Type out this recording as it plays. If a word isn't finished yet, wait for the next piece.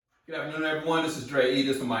Good afternoon, everyone. This is Dre E.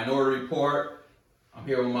 This is Minority Report. I'm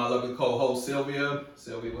here with my lovely co-host, Sylvia.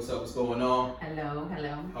 Sylvia, what's up? What's going on? Hello.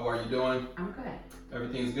 How are you doing? I'm good.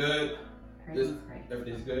 Everything's good? Everything's great.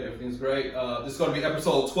 Everything's good. Everything's great. This is going to be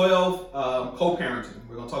episode 12, co-parenting.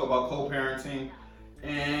 We're going to talk about co-parenting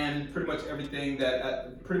and pretty much everything that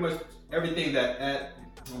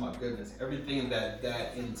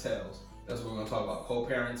entails. That's what we're going to talk about,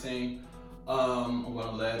 co-parenting. I'm going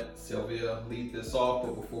to let Sylvia lead this off,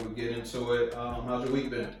 but before we get into it, how's your week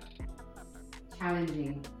been?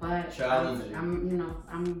 Challenging, but Challenging.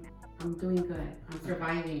 I'm doing good. I'm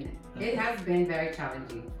surviving it. It has been very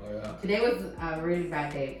challenging. Oh yeah. Today was a really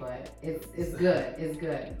bad day, but it's good. It's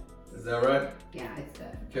good. Is that right? Yeah, it's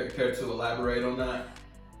good. Care to elaborate on that?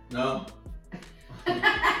 No?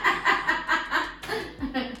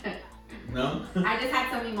 No? I just had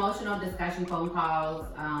some emotional discussion phone calls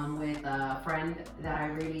with a friend that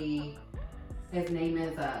his name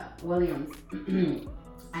is Williams.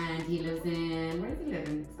 And he lives where does he live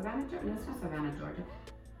in? Savannah, Georgia? No, it's not Savannah, Georgia.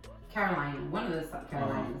 Carolina, one of the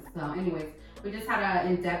Carolinas. So anyways, we just had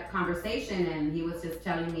an in-depth conversation and he was just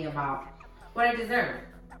telling me about what I deserve.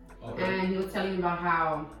 Okay. And he was telling me about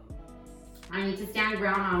how I need to stand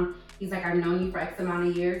ground on, he's like, I've known you for X amount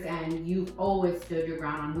of years and you've always stood your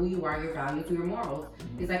ground on who you are, your values, and your morals.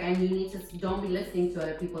 Mm-hmm. He's like, and you need to, don't be listening to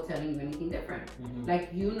other people telling you anything different. Mm-hmm. Like,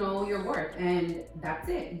 you know your worth and that's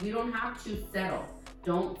it. You don't have to settle.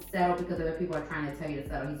 Don't settle because other people are trying to tell you to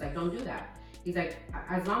settle. He's like, don't do that. He's like,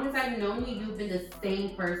 as long as I've known you, you've been the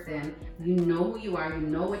same person. You know who you are. You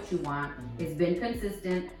know what you want. Mm-hmm. It's been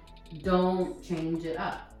consistent. Don't change it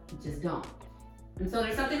up. Just don't. And so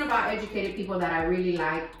there's something about educated people that I really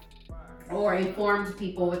like, or informed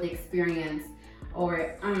people with experience,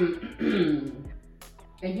 or in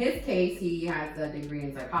his case, he has a degree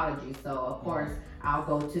in psychology. So of course, I'll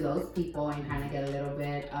go to those people and kind of get a little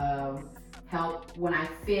bit of help when I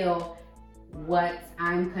feel when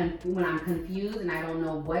I'm confused and I don't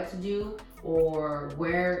know what to do or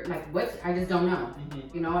where, I just don't know,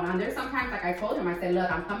 Mm-hmm. you know. And there's sometimes, like I told him, I said,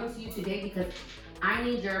 look, I'm coming to you today because I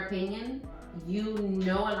need your opinion. You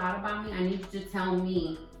know a lot about me. I need you to tell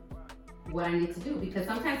me what I need to do because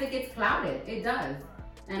sometimes it gets clouded. It does.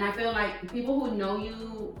 And I feel like people who know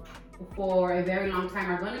you for a very long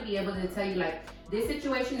time are going to be able to tell you, like, this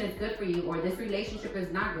situation is good for you, or this relationship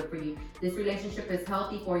is not good for you. This relationship is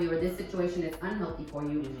healthy for you, or this situation is unhealthy for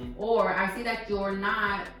you. Mm-hmm. Or I see that you're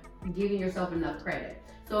not giving yourself enough credit.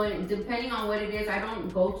 So depending on what it is, I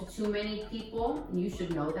don't go to too many people. You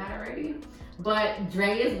should know that already. But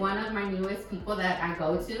Dre is one of my newest people that I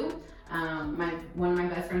go to. One of my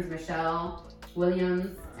best friends, Michelle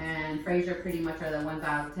Williams, and Frazier pretty much are the ones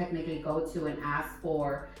I'll technically go to and ask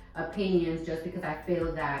for opinions, just because I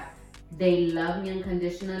feel that they love me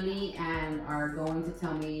unconditionally and are going to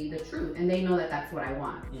tell me the truth, and they know that that's what I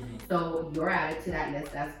want. Mm-hmm. So you're added to that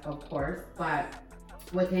list, that's of course. But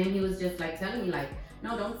with him, he was just like telling me, like,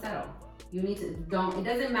 no, don't settle. You need to, it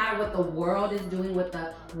doesn't matter what the world is doing, what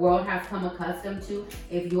the world has come accustomed to.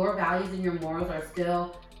 If your values and your morals are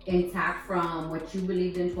still intact from what you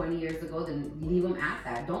believed in 20 years ago, then leave them at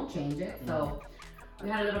that. Don't change it. Mm-hmm. So we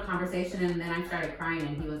had a little conversation and then I started crying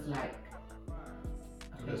and he was like,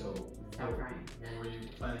 Okay, so stop crying. what were you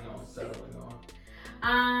planning on settling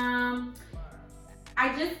on?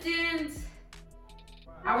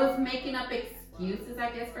 I was making up excuses,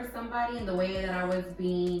 I guess, for somebody in the way that I was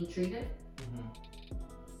being treated.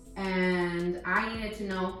 Mm-hmm. And I needed to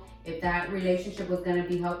know if that relationship was going to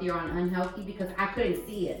be healthy or unhealthy because I couldn't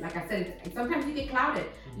see it. Like I said, sometimes you get clouded.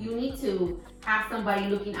 Mm-hmm. You need to have somebody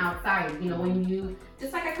looking outside. You know, when you,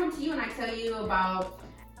 just like I come to you and I tell you about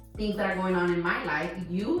things that are going on in my life,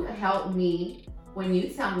 you help me when you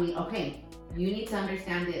tell me, okay, you need to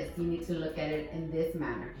understand this. You need to look at it in this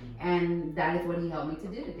manner. Mm-hmm. And that is what he helped me to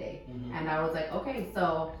do today. Mm-hmm. And I was like, okay,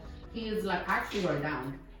 so he's like, I actually wrote it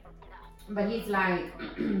down. But he's like,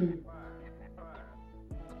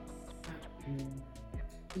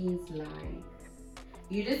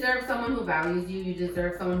 you deserve someone who values you. You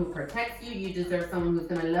deserve someone who protects you. You deserve someone who's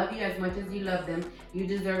going to love you as much as you love them. You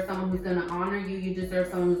deserve someone who's going to honor you. You deserve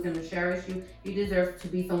someone who's going to cherish you. You deserve to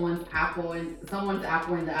be someone's apple in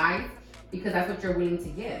the eye, because that's what you're willing to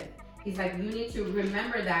give. He's like, you need to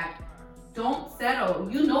remember that. Don't settle.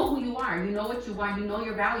 You know who you are. You know what you want. You know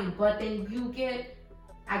your value. But then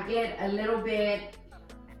I get a little bit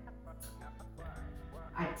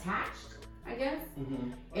attached, I guess,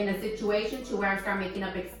 mm-hmm. in a situation to where I start making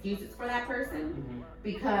up excuses for that person, mm-hmm.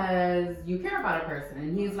 because you care about a person.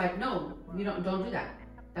 And he's like, no, you don't do that.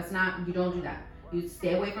 You don't do that. You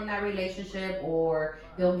stay away from that relationship, or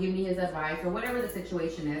he'll give me his advice or whatever the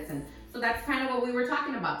situation is. And So that's kind of what we were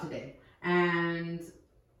talking about today. And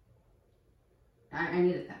I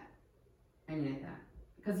needed that.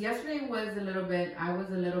 Because yesterday was I was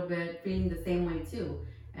a little bit feeling the same way too.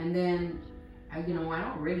 And then, I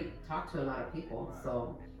don't really talk to a lot of people.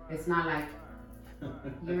 So it's not like,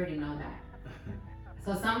 you already know that.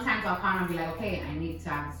 So sometimes I'll kind of be like, okay, I need to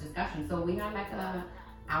have this discussion. So we had like a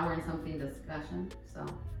hour and something discussion. So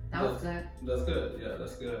that was good. That's good. Yeah,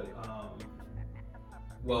 that's good.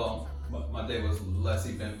 Well, my day was less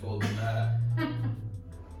eventful than that.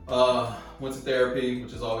 Went to therapy,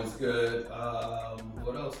 which is always good.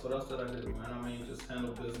 What else did I do, man? I mean, just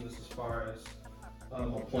handle business as far as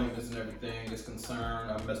appointments and everything is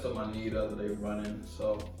concerned. I messed up my knee the other day running,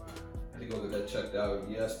 so I had to go get that checked out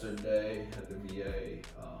yesterday at the VA.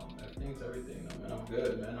 Everything's everything. I mean, I'm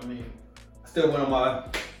good, man. I mean, I still went on my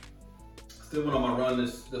run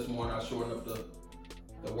this morning. I shortened up the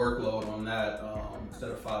workload on that.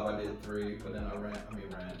 Instead of 5, I did 3, but then I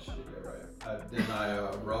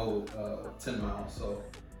rode 10 miles. So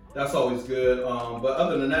that's always good. But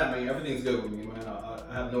other than that, man, everything's good with me, man.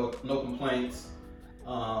 I have no complaints.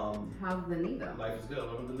 How's the knee though? Life is good.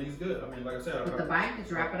 The knee's good. I mean, like I said, with the bike, did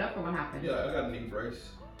you wrap it up or what happened? Yeah, I got a knee brace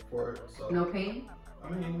for it. So no pain? I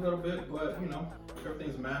mean, a little bit, but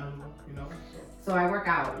everything's manageable. So I work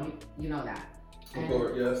out. You know that. Of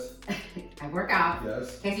course, yes. I work out.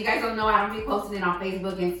 Yes. In case you guys don't know, I don't be posting it on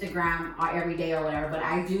Facebook, Instagram, or every day or whatever, but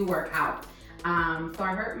I do work out. So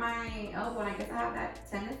I hurt my elbow, and I guess I have that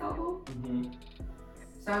tennis elbow. Mm-hmm.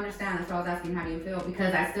 So I understand. That's why I was asking, how do you feel?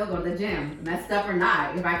 Because I still go to the gym, messed up or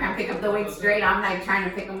not. If I can't pick up the weight straight, I'm like trying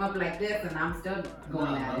to pick them up like this, and I'm still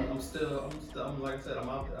going at it. I'm still, like I said, I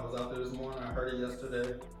was out there this morning. I hurt it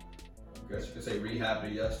yesterday. I guess you could say rehab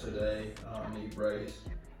it yesterday. Knee brace.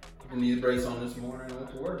 The knee brace on this morning. I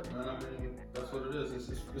went to work, man. I mean, that's what it is.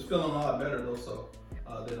 It's feeling a lot better though, so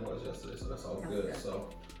than it was yesterday. So that's all good. So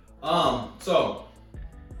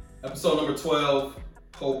episode number 12,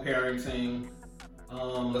 co-parenting.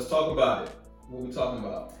 Let's talk about it. What are we talking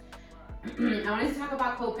about? I wanted to talk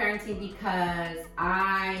about co-parenting because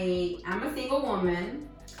I am a single woman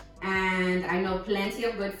and I know plenty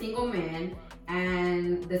of good single men,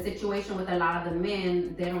 and the situation with a lot of the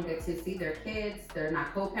men, they don't get to see their kids. They're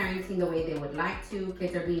not co-parenting the way they would like to.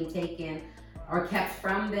 Kids are being taken or kept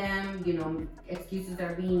from them. Excuses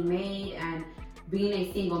are being made, and being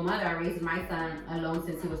a single mother, I raised my son alone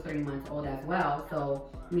since he was 3 months old as well. So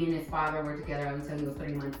me and his father were together until he was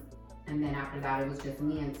 3 months. And then after that, it was just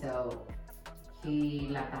me until he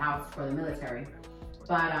left the house for the military.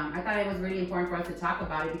 But I thought it was really important for us to talk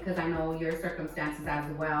about it because I know your circumstances as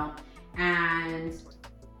well. And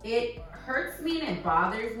it hurts me and it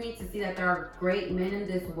bothers me to see that there are great men in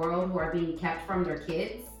this world who are being kept from their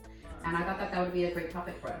kids. And I thought that would be a great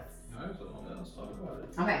topic for us. All right, so let's talk about it.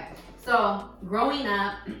 Okay, so growing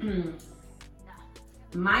up,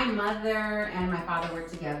 my mother and my father were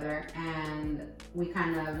together, and we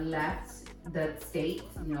kind of left the state,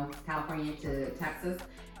 California to Texas.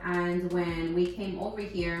 And when we came over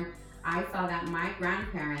here, I saw that my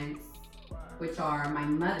grandparents, which are my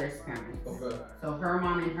mother's parents, okay, so her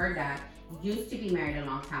mom and her dad, used to be married a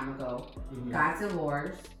long time ago, got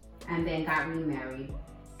divorced, and then got remarried.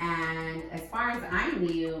 And as far as I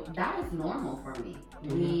knew, that was normal for me.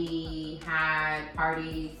 We had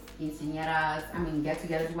parties, quinceañeras,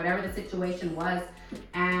 get-togethers, whatever the situation was.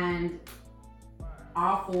 And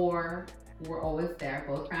all 4 were always there,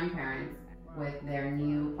 both grandparents with their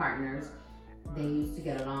new partners. They used to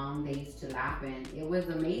get along, they used to laugh, and it was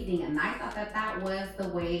amazing. And I thought that was the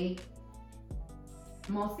way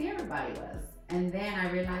mostly everybody was. And then I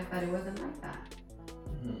realized that it wasn't like that.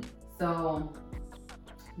 So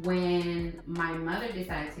when my mother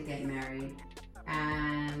decided to get married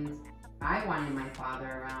and I wanted my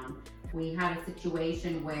father around, we had a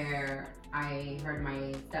situation where I heard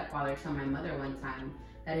my stepfather tell my mother one time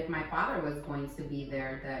that if my father was going to be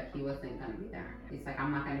there, that he wasn't going to be there. He's like,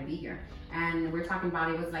 I'm not going to be here. And we're talking about,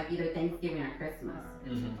 it was like either Thanksgiving or Christmas.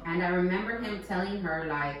 And I remember him telling her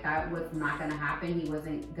like that was not going to happen. He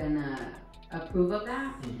wasn't going to approve of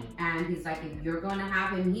that. And he's like, if you're going to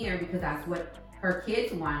have him here because that's what her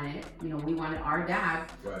kids wanted, we wanted our dad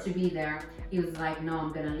to be there. He was like, no,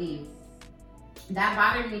 I'm gonna leave. That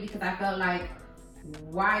bothered me because I felt like,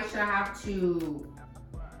 why should I have to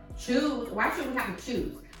choose? Why should we have to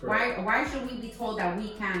choose? Why should we be told that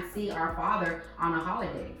we can't see our father on a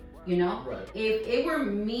holiday? If it were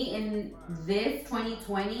me in this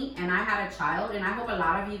 2020 and I had a child, and I hope a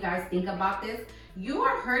lot of you guys think about this, you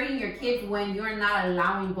are hurting your kids when you're not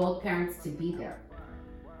allowing both parents to be there.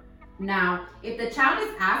 Now, if the child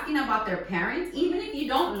is asking about their parents, even if you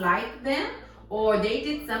don't like them or they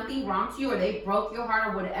did something wrong to you, or they broke your heart,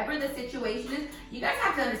 or whatever the situation is, you guys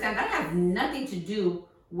have to understand that has nothing to do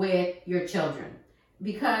with your children,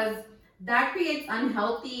 because that creates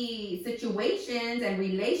unhealthy situations and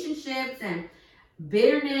relationships and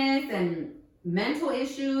bitterness and mental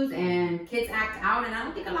issues, and kids act out. And I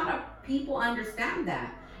don't think a lot of people understand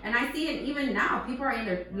that. And I see it even now. People are in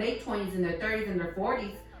their late 20s, in their 30s, and their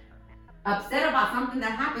 40s, upset about something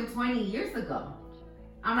that happened 20 years ago.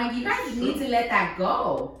 I'm like, you guys need to let that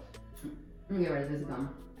go. Let me get rid of this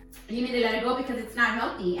gum. You need to let it go, because it's not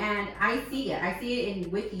healthy. And I see it. I see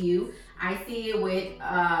it with you. I see it with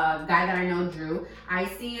a guy that I know, Drew. I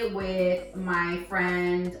see it with my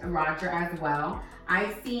friend Roger as well.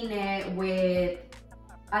 I've seen it with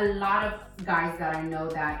a lot of guys that I know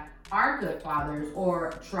that are good fathers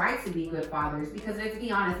or try to be good fathers, because let's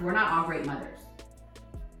be honest, we're not all great mothers.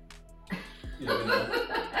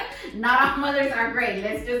 Not all mothers are great.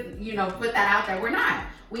 Let's just, put that out there. We're not.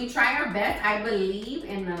 We try our best. I believe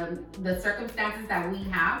in the circumstances that we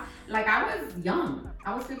have. Like, I was young.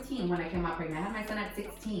 I was 15 when I came out pregnant. I had my son at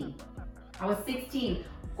 16. I was 16,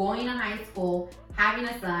 going to high school, having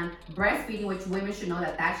a son, breastfeeding, which women should know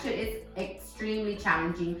that shit is extremely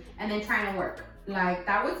challenging, and then trying to work. Like,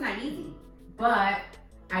 that was not easy. But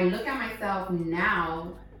I look at myself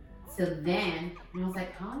now to then, and I was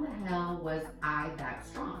like, how the hell was I that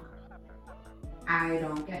strong? I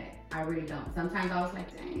don't get it. I really don't. Sometimes I was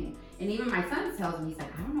like, dang. And even my son tells me, he's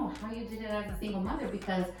like, I don't know how you did it as a single mother,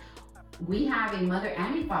 because we have a mother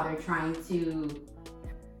and a father trying to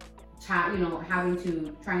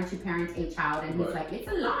trying to parent a child, and he's like, it's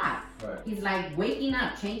a lot. Right. He's like, waking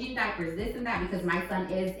up, changing diapers, this and that, because my son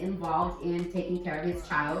is involved in taking care of his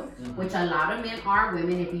child, which a lot of men are.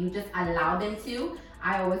 Women, if you just allow them to,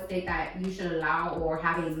 I always say that you should allow or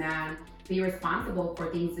have a man be responsible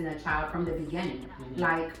for things in a child from the beginning.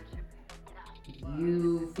 Like,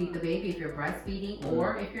 you feed the baby if you're breastfeeding,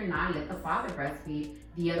 or if you're not, let the father breastfeed.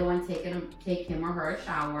 The other one take him or her a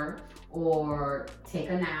shower, or take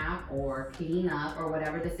a nap, or clean up, or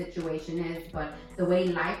whatever the situation is. But the way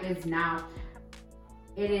life is now,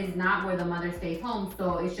 it is not where the mother stays home,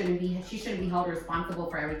 so she shouldn't be held responsible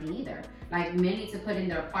for everything either. Like, men need to put in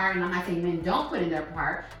their part, and I'm not saying men don't put in their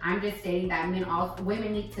part. I'm just stating that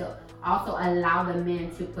women need to also allow the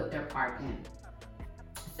men to put their part in.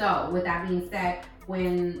 So with that being said,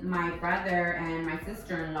 when my brother and my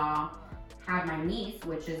sister-in-law had my niece,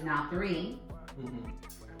 which is now 3,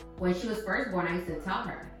 when she was first born, I used to tell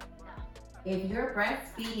her, if you're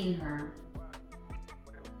breastfeeding her,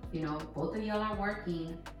 both of y'all are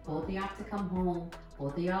working, both of y'all have to come home,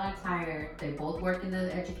 both of y'all are tired, they both work in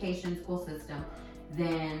the education school system,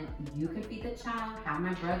 then you can feed the child, have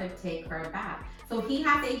my brother take her back. So he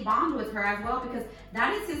has a bond with her as well, because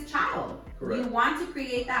that is his child. Correct. You want to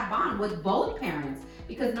create that bond with both parents,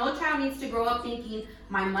 because no child needs to grow up thinking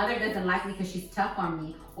my mother doesn't like me because she's tough on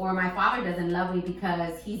me, or my father doesn't love me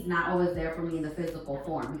because he's not always there for me in the physical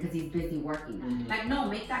form because he's busy working. Like, no,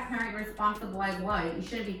 make that parent responsible as well. You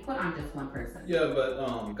shouldn't be put on just one person. Yeah, but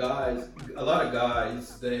a lot of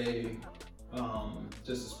guys, they,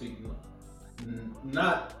 just to speak,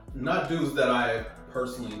 not dudes that I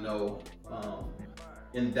personally know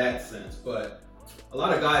in that sense, but a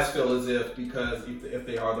lot of guys feel as if because if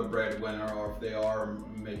they are the breadwinner, or if they are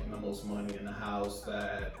making the most money in the house,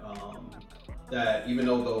 that even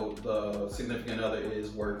though the significant other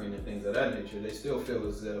is working and things of that nature, they still feel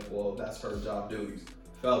as if, well, that's her job duties.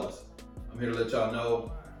 Fellas, I'm here to let y'all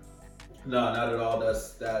know, no, not at all.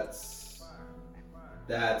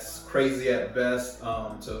 That's crazy at best,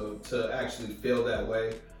 to actually feel that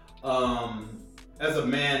way. As a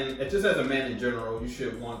man, just as a man in general, you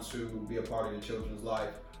should want to be a part of your children's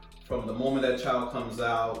life from the moment that child comes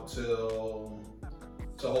out till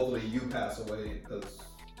hopefully you pass away, because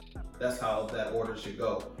that's how that order should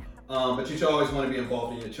go. But you should always want to be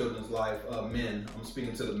involved in your children's life. Men, I'm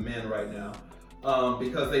speaking to the men right now,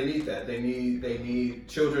 because they need that.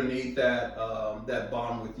 Children need that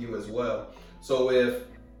bond with you as well. So if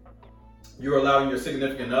you're allowing your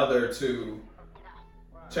significant other to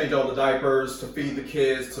change all the diapers, to feed the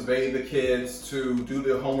kids, to bathe the kids, to do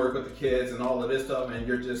the homework with the kids and all of this stuff, and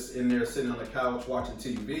you're just in there sitting on the couch watching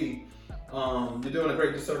TV, you're doing a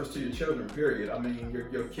great disservice to your children, period. I mean,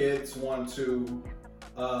 your kids want to,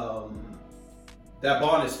 that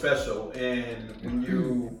bond is special, and when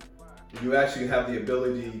you actually have the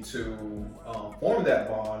ability to form that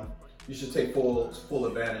bond, you should take full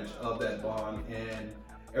advantage of that bond, and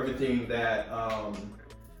everything that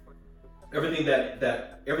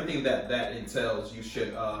entails. You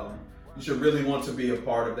should really want to be a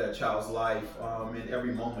part of that child's life, in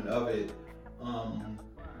every moment of it.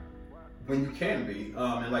 when you can be.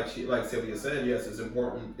 And like Sylvia said, yes, it's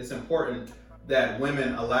important. It's important that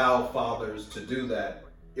women allow fathers to do that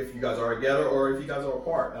if you guys are together or if you guys are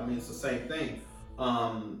apart. I mean, it's the same thing.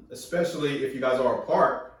 Especially if you guys are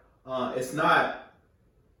apart, it's not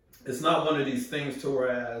one of these things to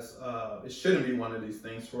whereas it shouldn't be one of these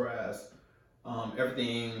things to whereas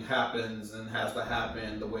everything happens and has to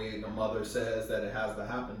happen the way the mother says that it has to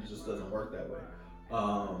happen. It just doesn't work that way.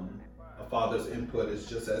 A father's input is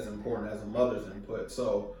just as important as a mother's input.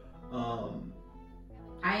 So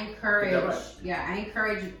I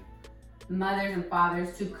encourage mothers and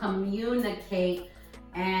fathers to communicate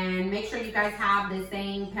and make sure you guys have the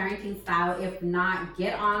same parenting style. If not,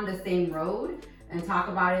 get on the same road and talk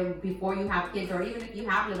about it before you have kids, or even if you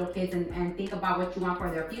have little kids, and think about what you want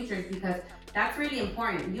for their futures, because that's really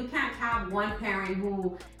important. You can't have one parent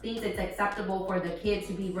who thinks it's acceptable for the kid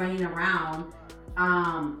to be running around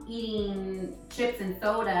eating chips and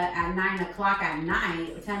soda at 9 o'clock at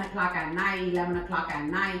night, 10 o'clock at night, 11 o'clock at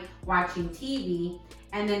night, watching TV.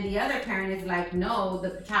 And then the other parent is like, no,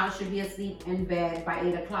 the child should be asleep in bed by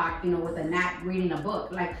 8 o'clock, with a nap reading a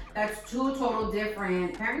book. Like, that's two total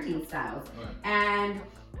different parenting styles. Right. And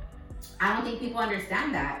I don't think people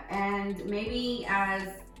understand that. And maybe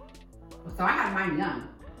so I had mine young.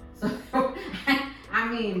 So, I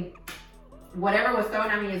mean, whatever was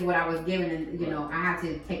thrown at me is what I was given, and I had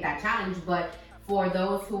to take that challenge. But for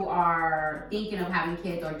those who are thinking of having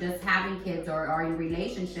kids or just having kids or are in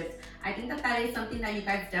relationships, I think that is something that you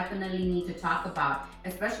guys definitely need to talk about,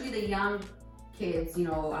 especially the young kids,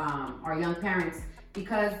 or young parents,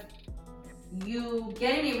 because you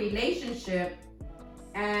get in a relationship,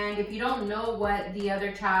 and if you don't know what the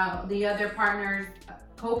other partner's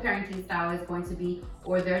co-parenting style is going to be,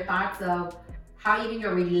 or their thoughts of how even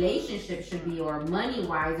your relationship should be, or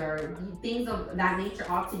money-wise, or things of that nature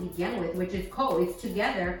ought to begin with, which is it's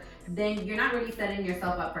together, then you're not really setting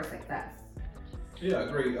yourself up for success. Yeah, I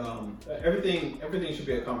agree. Everything should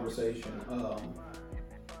be a conversation.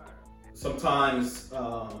 Sometimes,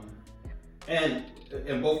 and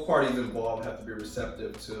both parties involved have to be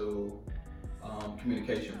receptive to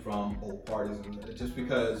communication from both parties. And just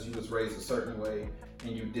because you was raised a certain way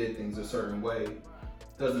and you did things a certain way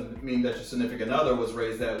doesn't mean that your significant other was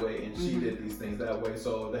raised that way and she did these things that way.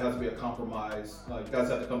 So there has to be a compromise. You guys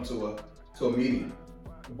have to come to a median.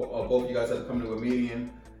 Both of you guys have to come to a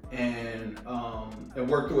median and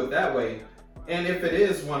work through it that way. And if it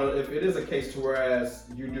is a case to whereas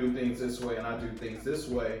you do things this way and I do things this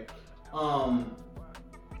way,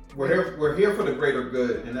 we're here for the greater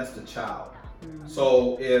good, and that's the child.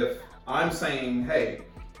 So if I'm saying, hey,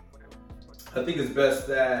 I think it's best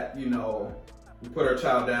that we put our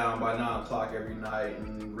child down by 9 o'clock every night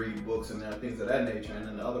and read books and things of that nature, and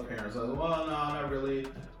then the other parents are like, well, no, not really.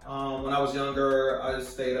 When I was younger, I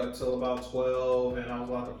just stayed up till about 12, and I was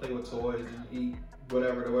allowed to play with toys and eat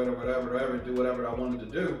whatever, do whatever I wanted to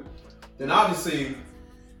do. Then obviously,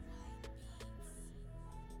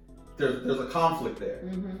 there's a conflict there.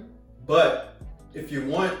 But if you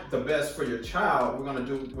want the best for your child, we're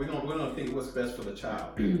gonna think what's best for the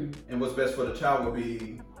child, and what's best for the child will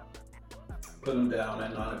be put them down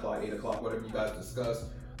at 9 o'clock, 8 o'clock, whatever you guys discuss,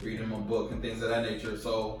 read them a book and things of that nature.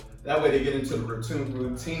 So that way they get into the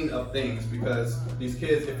routine of things, because these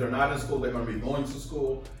kids, if they're not in school, they're going to be going to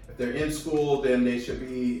school. If they're in school, then they should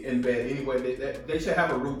be in bed anyway. They should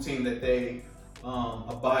have a routine that they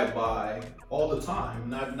abide by all the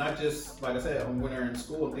time, not just, like I said, when they're in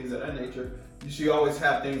school and things of that nature. You should always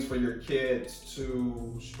have things for your kids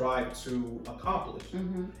to strive to accomplish,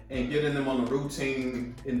 and getting them on a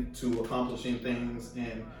routine into accomplishing things,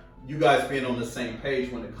 and you guys being on the same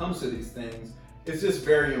page when it comes to these things. It's just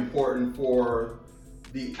very important for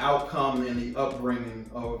the outcome and the upbringing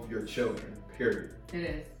of your children, period. It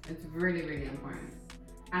is. It's really, really important.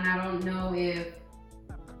 And I don't know if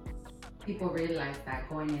people realize that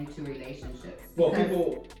going into relationships. Well,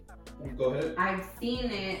 go ahead. I've seen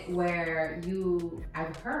it where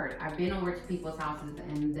I've been over to people's houses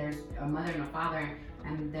and there's a mother and a father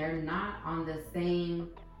and they're not on the same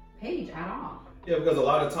page at all. Yeah, because a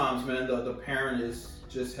lot of times, man, the parent is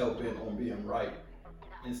just hell-bent on being right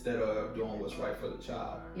instead of doing what's right for the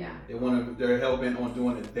child. Yeah. They're hell-bent on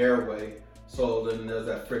doing it their way. So then there's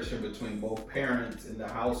that friction between both parents in the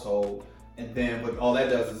household. And then what all that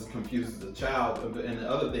does is it confuses the child. And the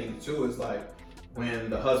other thing too is like when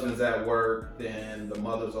the husband's at work, then the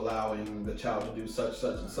mother's allowing the child to do such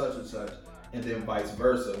and such, and then vice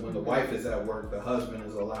versa. When the wife is at work, the husband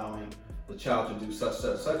is allowing the child to do such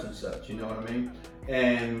and such, you know what I mean?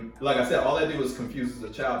 And like I said, all that do is confuses the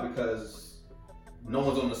child, because no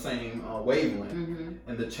one's on the same wavelength,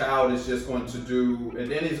 and the child is just going to do,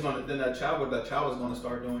 and then then that child is going to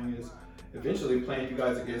start doing is eventually playing you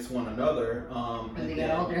guys against one another when they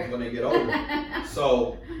get older.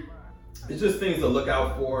 So it's just things to look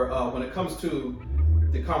out for when it comes to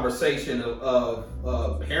the conversation of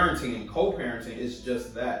parenting and co-parenting. It's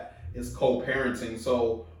just that, it's co-parenting.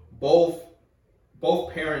 So both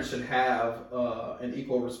parents should have an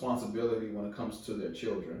equal responsibility when it comes to their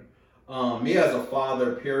children. Me as a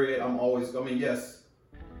father, period, yes,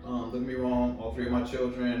 don't get me wrong, all three of my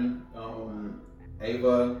children,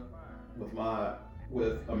 Ava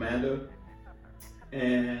with Amanda,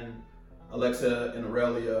 and Alexa and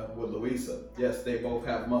Aurelia with Louisa. Yes, they both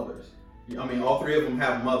have mothers. All three of them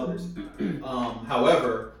have mothers.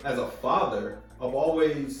 However, as a father, I've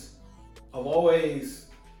always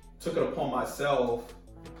took it upon myself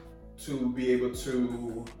to be able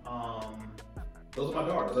to, those are my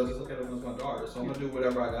daughters. I just look at them as my daughters. So I'm gonna do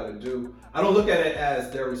whatever I gotta do. I don't look at it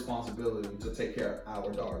as their responsibility to take care of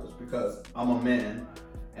our daughters, because I'm a man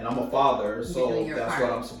and I'm a father, so that's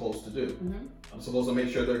what I'm supposed to do. I'm supposed to make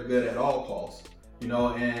sure they're good at all costs,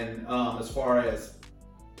 and as far as,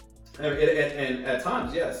 and at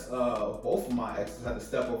times, yes, both of my exes had to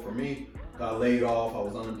step up for me. Got laid off, I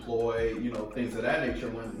was unemployed, things of that nature.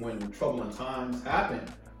 When troubling times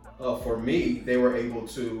happened, for me, they were able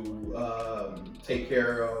to take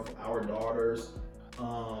care of our daughters.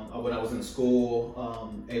 When I was in school,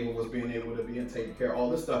 Ava was being able to be and taking care of all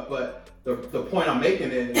this stuff. But the point I'm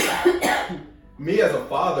making is, me as a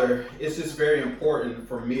father, it's just very important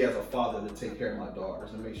for me as a father to take care of my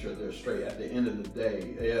daughters and make sure they're straight. At the end of the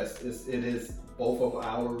day, yes, it is both of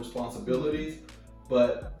our responsibilities,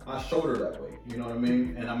 but I shoulder that weight, you know what I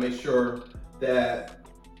mean? And I make sure that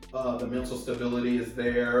the mental stability is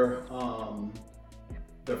there,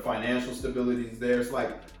 the financial stability is there. It's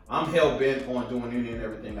like, I'm hell-bent on doing any and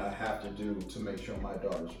everything I have to do to make sure my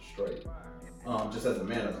daughters are straight. Just as a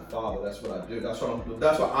man, as a father, that's what I do. That's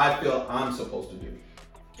what I feel I'm supposed to do.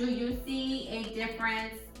 Do you see a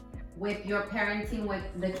difference with your parenting with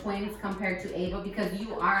the twins compared to Ava? Because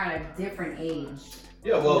you are at a different age.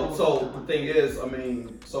 Yeah, well, so the thing is,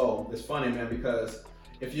 so it's funny, man, because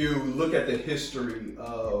if you look at the history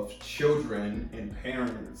of children and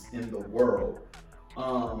parents in the world,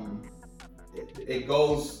 it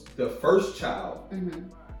goes, the first child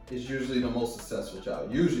is usually the most successful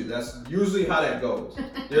child. That's usually how that goes.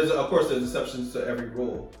 Of course, there's exceptions to every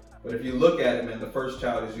rule, but if you look at it, man, the first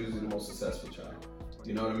child is usually the most successful child.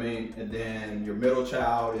 You know what I mean? And then your middle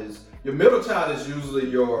child is usually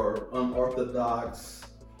your unorthodox,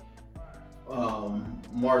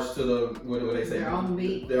 march to the, what do they say? Their own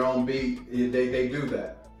beat. Their own beat. They do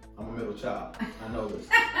that. I'm a middle child. I know this.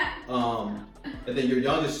 And then your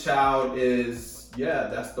youngest child is,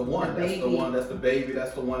 that's the one. That's the one. That's the baby.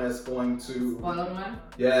 That's the one that's going to. Spoiled one?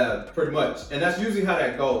 Yeah, pretty much. And that's usually how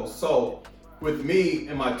that goes. So with me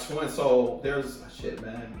and my twins, so there's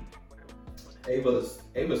man. Ava's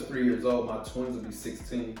 3 years old. My twins will be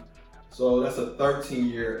 16. So that's a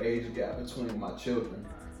 13-year age gap between my children.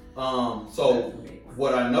 So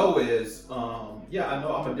what I know is, I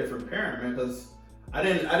know I'm a different parent, man, because I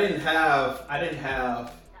didn't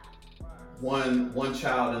have one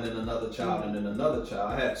child and then another child and then another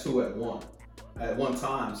child. I had two at one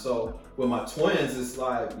time. So with my twins, it's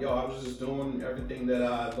like, I was just doing everything that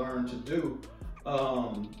I learned to do.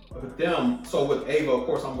 With them, so with Ava, of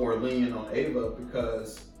course, I'm more lenient on Ava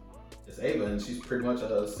because it's Ava and she's pretty much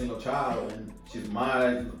a single child and she's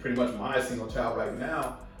pretty much my single child right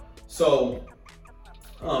now. So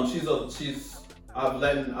I've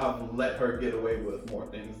let her get away with more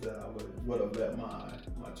things that I would have let my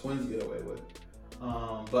twins get away with.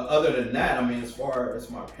 But other than that, as far as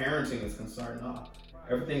my parenting is concerned,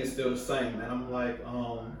 everything is still the same, man. I'm like,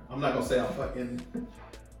 I'm not gonna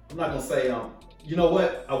say you know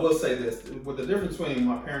what? I will say this. What the difference between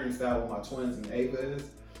my parenting style with my twins and Ava is,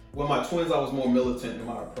 with my twins, I was more militant in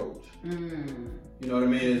my approach. You know what I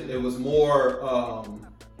mean? It was more,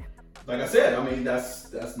 like I said,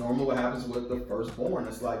 that's normally what happens with the firstborn.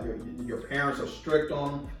 It's like your parents are strict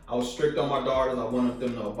on them. I was strict on my daughters. I wanted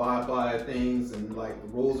them to abide by things and like the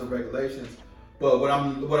rules and regulations. But what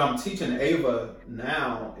I'm teaching Ava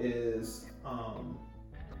now is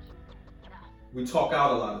we talk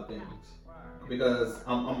out a lot of things because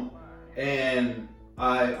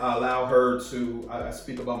I allow her to. I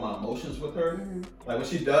speak about my emotions with her. Like when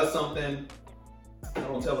she does something, I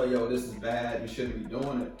don't tell her, yo, this is bad, you shouldn't be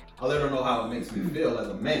doing it. I let her know how it makes me feel as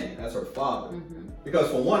a man, as her father. Mm-hmm. Because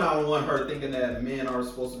for one, I don't want her thinking that men are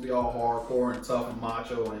supposed to be all hardcore and tough and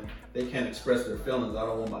macho and they can't express their feelings. I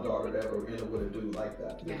don't want my daughter to ever end up with a dude like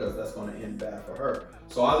that, because that's going to end bad for her.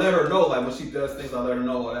 So I let her know, like when she does things, I let her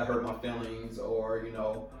know, oh, that hurt my feelings, or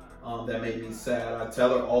that made me sad. I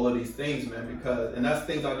tell her all of these things, man, and that's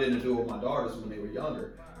things I didn't do with my daughters when they were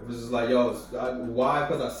younger. It was just like, yo, why?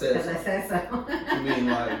 Because I said so. I said so. You mean,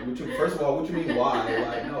 like, first of all, what you mean why?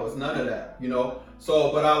 Like, no, it's none of that,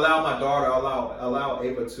 So, but I allow my daughter, allow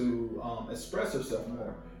Ava to express herself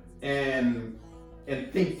more and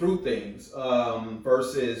think through things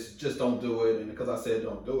versus just don't do it, and because I said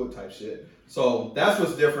don't do it type shit. So that's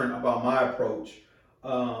what's different about my approach.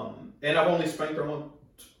 And I've only spanked her one.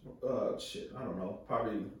 I don't know,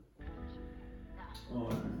 probably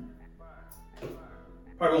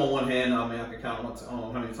on one hand. I mean, I can count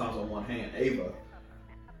how many times on one hand. Ava,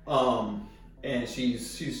 and she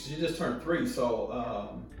just turned 3, so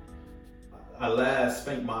I last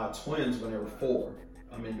spanked my twins when they were 4.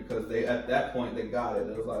 I mean, because at that point they got it.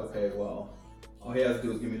 It was like, okay, well, all he has to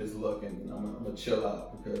do is give me this look, and I'm gonna chill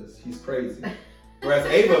out because he's crazy. Whereas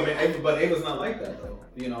Ava's not like that though.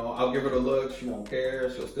 I'll give her the look, she won't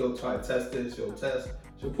care, she'll still try to test it, she'll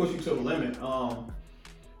push you to the limit.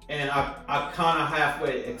 And I kind of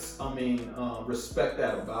halfway, respect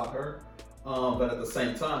that about her. But at the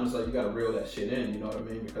same time, it's like you gotta reel that shit in, you know what I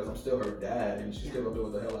mean? Because I'm still her dad, and she's still gonna do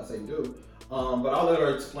what the hell I say do. But I'll let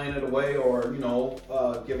her explain it away, or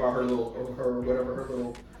give her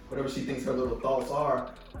whatever she thinks her little thoughts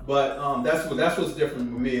are. But that's what's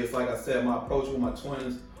different with me. It's like I said, my approach with my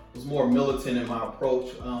twins was more militant in my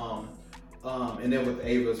approach, and then with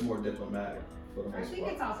Ava, it's more diplomatic for the most part. I think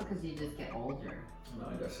it's also because you just get older. No,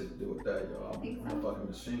 I got shit to do with that, yo. I'm a fucking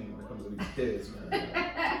machine when it comes to these kids, man.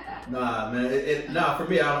 Nah, man. For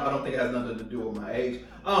me, I don't think it has nothing to do with my age.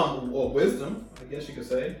 Or wisdom, I guess you could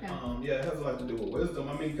say. Yeah. It has a lot to do with wisdom.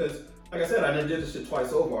 I mean, because, like I said, I done did this shit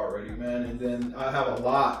twice over already, man. And then I have a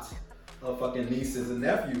lot of fucking nieces and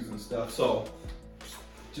nephews and stuff. So,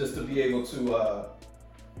 just to be able to,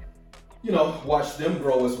 watch them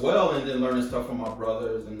grow as well, and then learning stuff from my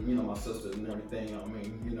brothers and, my sisters and everything. I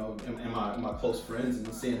mean, and my close friends,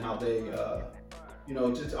 and seeing how they, I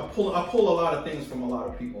pull a lot of things from a lot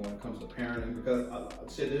of people when it comes to parenting, because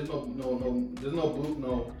there's no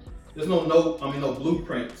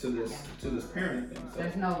blueprint to this parenting thing. So.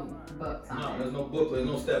 There's no books on it. There's no booklet, there's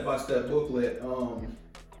no step-by-step booklet.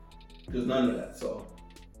 There's none of that. So,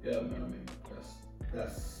 yeah, man, I mean,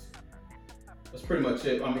 that's pretty much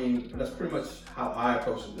it. I mean, that's pretty much how I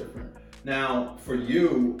approach it different. Now, for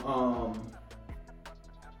you,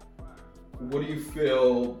 what do you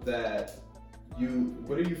feel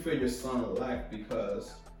your son lacked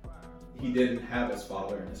because he didn't have his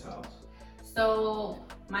father in his house? So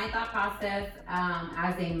my thought process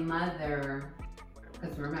as a mother,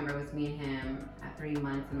 because remember it was me and him at 3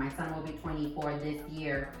 months, and my son will be 24 this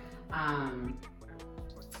year.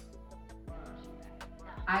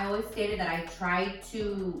 I always stated that I tried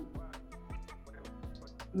to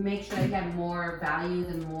make sure that he had more values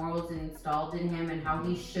and morals installed in him, and how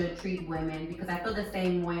he should treat women, because I feel the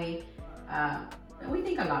same way. We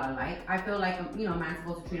think a lot alike. I feel like, a man's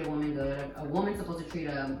supposed to treat a woman good. A woman's supposed to treat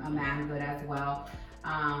a man good as well.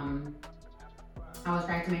 I was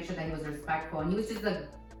trying to make sure that he was respectful, and he was just a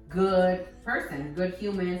good person, good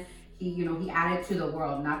human. He added to the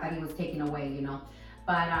world, not that he was taken away,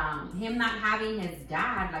 But him not having his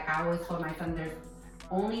dad, like I always told my son,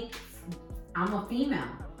 I'm a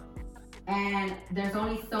female, and there's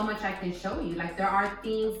only so much I can show you. Like, there are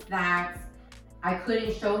things that I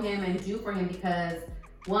couldn't show him and do for him, because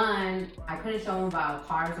one, I couldn't show him about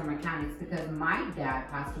cars or mechanics, because my dad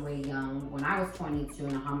passed away young when I was 22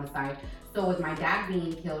 in a homicide. So with my dad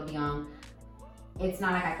being killed young, it's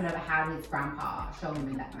not like I could have had his grandpa show him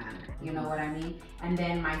in that manner. You know what I mean? And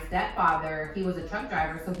then my stepfather, he was a truck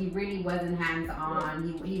driver, so he really wasn't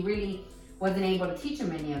hands-on. He really wasn't able to teach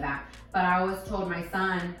him any of that. But I always told my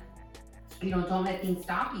son, don't let things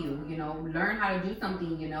stop you. Learn how to do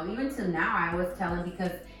something, Even till now, I always tell him,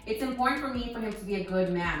 because it's important for him to be a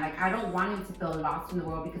good man. Like, I don't want him to feel lost in the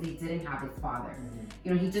world because he didn't have his father.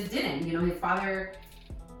 Mm-hmm. He just didn't. His father,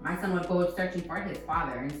 my son would go searching for his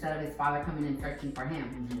father instead of his father coming and searching for him.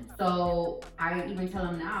 Mm-hmm. So I even tell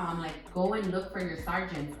him now, I'm like, go and look for your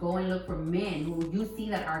sergeants. Go and look for men who you see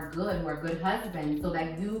that are good, who are good husbands, so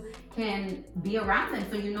that you can be around them,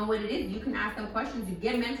 so you know what it is. You can ask them questions. You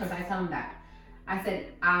get mentors. I tell him that. I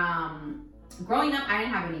said, growing up, I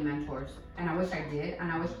didn't have any mentors, and I wish I did,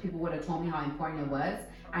 and I wish people would have told me how important it was.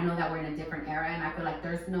 I know that we're in a different era, and I feel like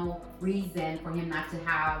there's no reason for him not to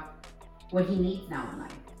have what he needs now in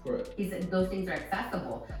life. Correct. Those things are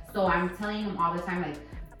accessible. So I'm telling him all the time, like,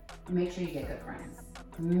 make sure you get good friends.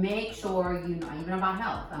 Make sure you know, even about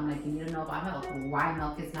health. I'm like, you need to know about health. Why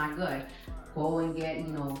milk is not good. Go and get,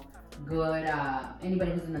 good,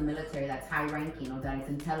 anybody who's in the military that's high ranking or that is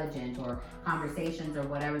intelligent or conversations or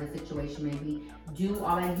whatever the situation may be. Do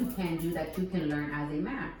all that you can do that you can learn as a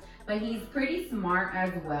man. But he's pretty smart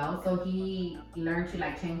as well. So he learned to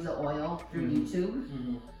like change the oil through YouTube.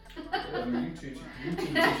 Mm-hmm. Yeah, I mean, you teach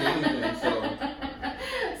anything, so.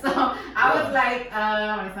 So I was like,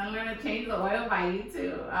 my son learned to change the oil by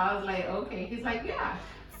YouTube. I was like, okay. He's like, yeah.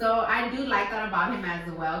 So I do like that about him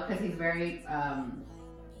as well because he's very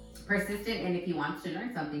persistent, and if he wants to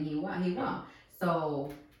learn something, he will.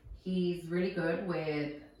 So he's really good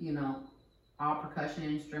with, all percussion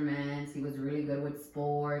instruments. He was really good with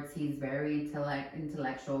sports. He's very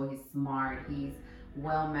intellectual. He's smart. He's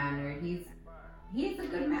well-mannered. He's a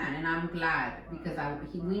good man, and I'm glad because I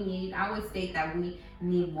always state that we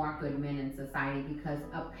need more good men in society because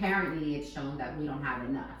apparently it's shown that we don't have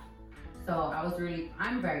enough. So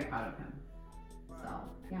I'm very proud of him. So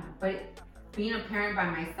yeah, but being a parent by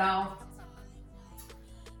myself,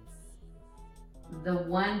 the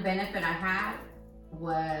one benefit I had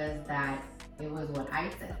was that it was what I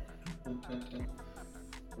said.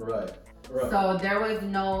 Right. So there was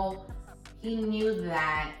he knew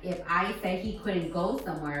that if I said he couldn't go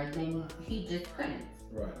somewhere, then he just couldn't.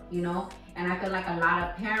 Right. And I feel like a lot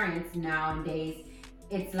of parents nowadays,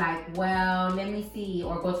 it's like, well, let me see,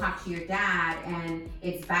 or go talk to your dad, and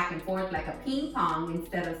it's back and forth like a ping pong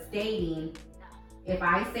instead of stating,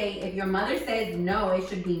 if your mother says no, it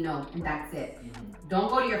should be no, and that's it. Mm-hmm. Don't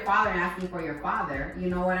go to your father and ask me for your father, you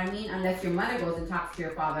know what I mean? Unless your mother goes and talks to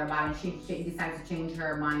your father about it and she decides to change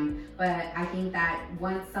her mind. But I think that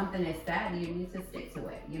once something is said, you need to stick to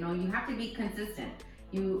it. You have to be consistent.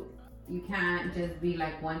 You can't just be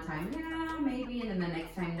like one time, yeah, maybe, and then the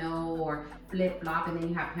next time no, or flip-flop, and then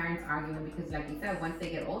you have parents arguing because, like you said, once they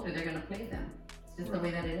get older, they're going to play them. It's just the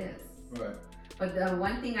way that it is. Right. But the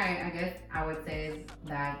one thing I guess I would say is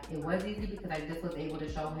that it was easy because I just was able to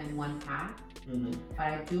show him one path. Mm-hmm. But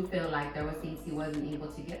I do feel like there were things he wasn't able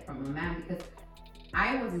to get from a man because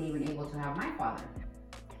I wasn't even able to have my father.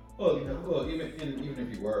 Well, even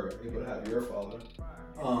if you were able to have your father,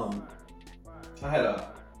 I had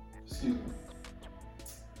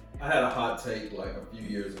a hot take like a few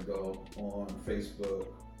years ago on Facebook.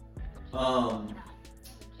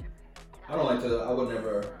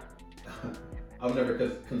 I would never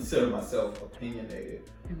consider myself opinionated.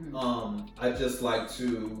 Mm-hmm. I just like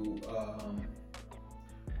to,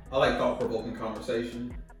 I like thought-provoking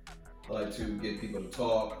conversation. I like to get people to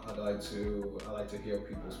talk. I like to hear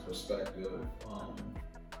people's perspective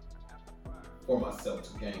for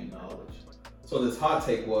myself to gain knowledge. So this hot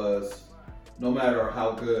take was, no matter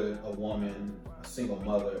how good a woman, a single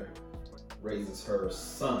mother, raises her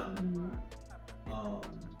son,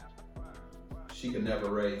 she could never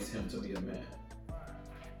raise him to be a man.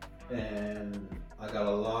 And I got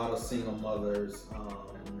a lot of single mothers.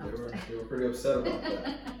 They were pretty upset about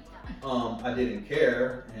that. I didn't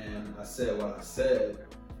care, and I said what I said,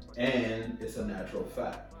 and it's a natural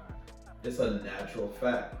fact. It's a natural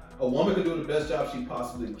fact. A woman can do the best job she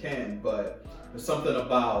possibly can, but there's something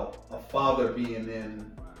about a father being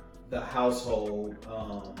in the household,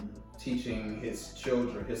 teaching his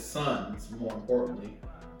children, his sons, more importantly,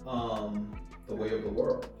 the way of the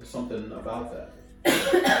world. There's something about that.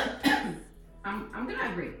 I'm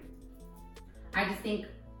gonna agree. I just think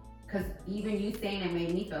because even you saying it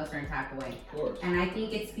made me feel a certain type of way. Of course. And I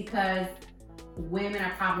think it's because women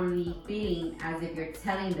are probably feeling as if you're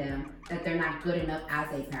telling them that they're not good enough as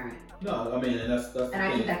a parent. No, I mean, and that's the and thing.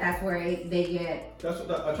 I think that's where they get. That's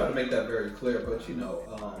what I try to make that very clear. But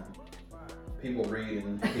people read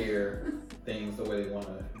and hear things the way they want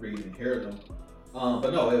to read and hear them.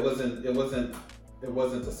 But no, it wasn't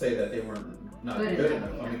to say that they weren't not good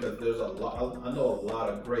enough. Yeah. I mean, because there's a lot. I know a lot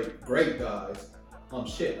of great guys.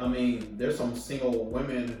 I mean, there's some single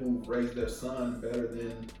women who raise their son better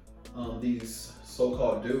than these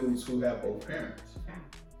so-called dudes who have both parents. Yeah.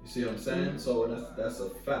 You see what I'm saying? Mm-hmm. So that's a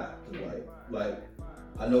fact. Like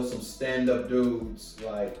I know some stand-up dudes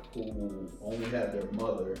who only had their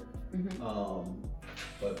mother. Mm-hmm.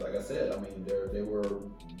 But like I said, I mean, they were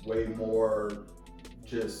way more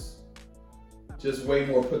just way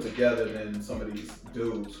more put together than some of these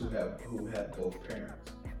dudes who had both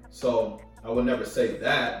parents. So I would never say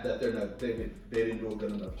that they didn't do a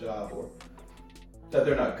good enough job, or that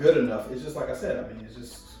they're not good enough. It's just like I said. I mean,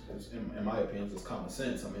 in my opinion, it's common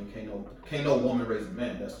sense. I mean, can't no woman raise a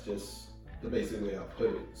man. That's just the basic way I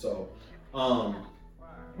put it. So,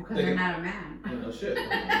 because they're not a man. You know, shit.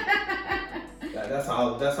 I mean, that's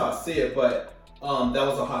how I see it. But that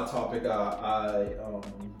was a hot topic. I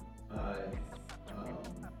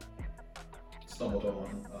stumbled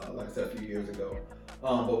on, like I said, a few years ago.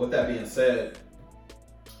 But with that being said,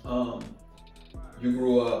 you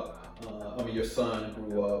grew up. Your son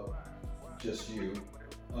grew up, just you.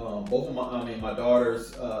 Both of my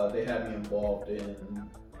daughters, they had me involved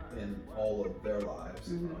in all of their lives.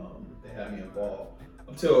 Mm-hmm. They had me involved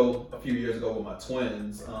until a few years ago with my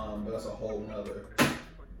twins. But that's a whole nother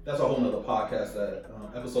podcast. That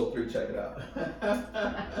episode 3, check it out.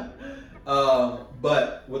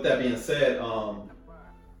 But with that being said,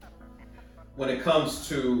 when it comes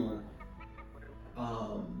to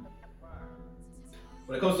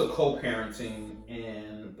co-parenting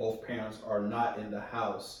and both parents are not in the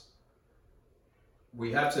house,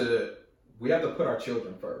 we have to put our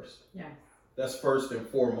children first. Yeah. That's first and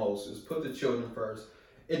foremost, is put the children first.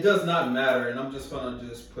 It does not matter, and I'm just gonna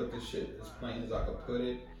put this shit as plain as I could put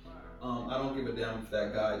it. I don't give a damn if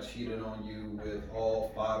that guy cheated on you with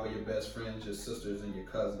all 5 of your best friends, your sisters, and your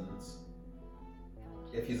cousins.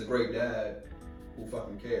 If he's a great dad, who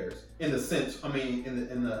fucking cares? In the sense, I mean,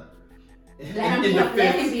 let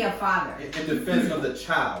him be a father. In defense of the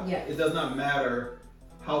child. Yes. It does not matter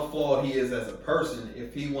how flawed he is as a person.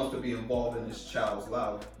 If he wants to be involved in his child's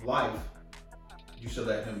life, you should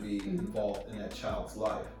let him be involved in that child's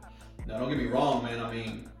life. Now, don't get me wrong, man. I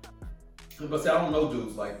mean, but see, I don't know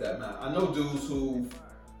dudes like that, man. I know dudes who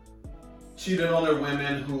cheated on their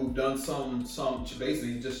women, who've done some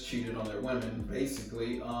basically just cheated on their women,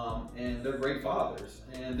 basically, and they're great fathers,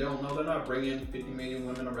 and they don't know they're not bringing 50 million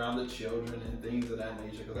women around the children and things of that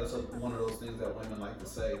nature, because that's one of those things that women like to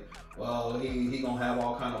say. Well, he gonna have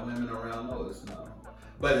all kind of women around. No, it's not.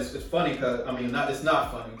 But it's funny because it's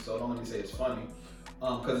not funny. So don't let me say it's funny,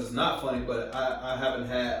 because it's not funny. But I haven't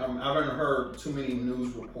heard too many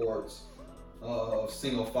news reports of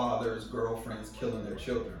single fathers, girlfriends killing their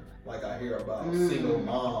children. Like I hear about single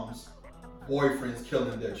moms, boyfriends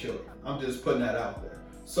killing their children. I'm just putting that out there.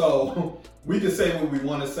 So we can say what we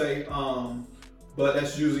want to say, but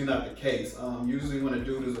that's usually not the case. Usually when a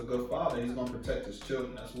dude is a good father, he's going to protect his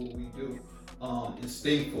children. That's what we do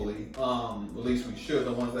instinctively. At least we should,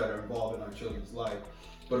 the ones that are involved in our children's life.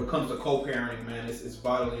 But when it comes to co-parenting, man, it's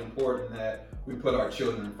vitally important that we put our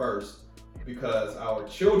children first, because our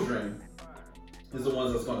children is the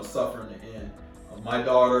ones that's going to suffer in the end. My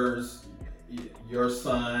daughters, your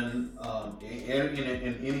son, and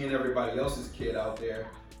any and everybody else's kid out there,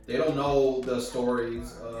 they don't know the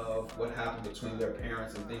stories of what happened between their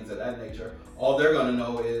parents and things of that nature. All they're going to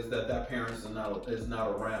know is that parent is not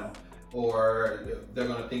around, or they're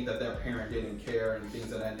going to think that their parent didn't care and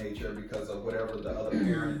things of that nature because of whatever the other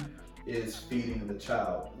parent is feeding the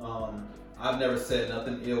child. I've never said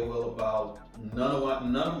nothing ill will about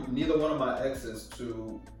neither one of my exes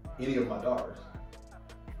to any of my daughters.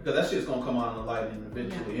 Because that shit's gonna come out in the light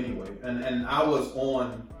eventually anyway. And I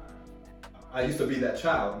used to be that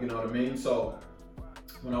child, you know what I mean? So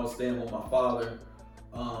when I was staying with my father,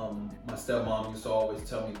 my stepmom used to always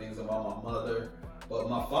tell me things about my mother. But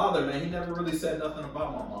my father, man, he never really said nothing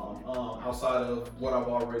about my mom, outside of what I've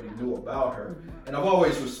already knew about her. And I've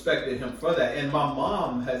always respected him for that. And my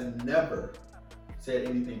mom has never said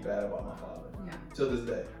anything bad about my father. Yeah. To this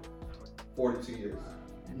day. 42 years.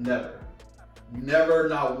 Never,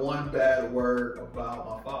 not one bad word about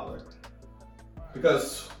my father.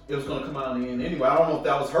 Because it was going to come out in the end anyway. I don't know if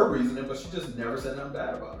that was her reasoning, but she just never said nothing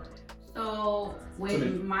bad about her. So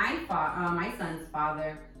with my son's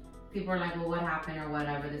father, people are like, well, what happened or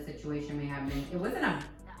whatever the situation may have been. It wasn't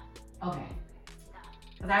okay.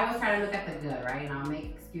 Because I always try to look at the good, right? And I'll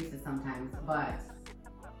make excuses sometimes, but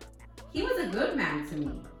he was a good man to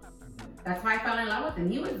me. That's why I fell in love with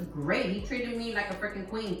him. He was great. He treated me like a freaking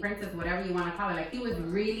queen, princess, whatever you want to call it. Like, he was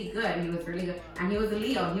really good. He was really good. And he was a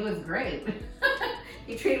Leo. He was great.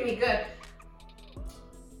 He treated me good.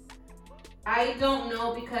 I don't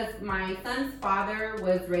know, because my son's father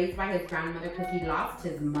was raised by his grandmother, because he lost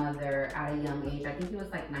his mother at a young age. I think he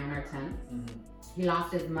was like 9 or 10. Mm-hmm. He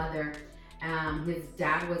lost his mother. His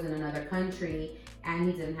dad was in another country, and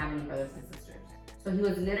he didn't have any brothers and sisters. So he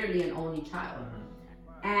was literally an only child. Mm-hmm.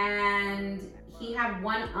 And he had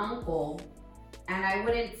one uncle, and I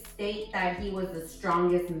wouldn't state that he was the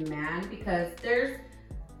strongest man, because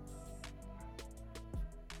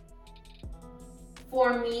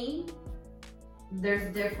for me,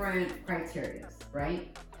 there's different criteria,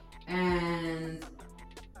 right? And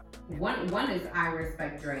one is I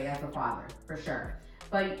respect Dre as a father for sure.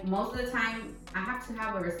 But most of the time, I have to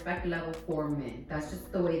have a respect level for men. That's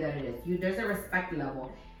just the way that it is. There's a respect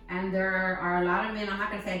level. And there are a lot of men, I'm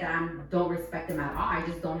not going to say that I don't respect them at all. I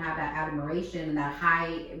just don't have that admiration and that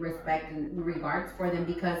high respect and regards for them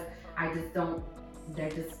because I just don't, they're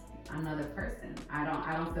just another person. I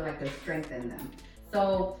don't feel like there's strength in them.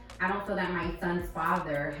 So I don't feel that my son's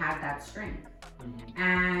father had that strength. Mm-hmm.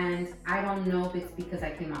 And I don't know if it's because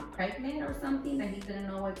I came out pregnant or something that he didn't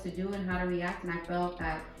know what to do and how to react. And I felt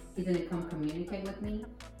that he didn't come communicate with me.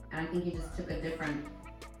 And I think he just took a different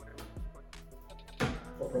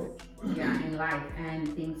approach. Yeah, in life,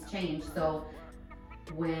 and things changed. So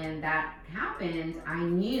when that happened, I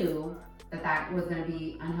knew that was going to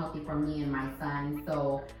be unhealthy for me and my son.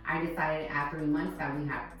 So I decided at 3 months that we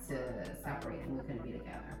had to separate and we couldn't be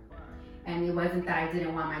together. And it wasn't that I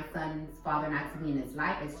didn't want my son's father not to be in his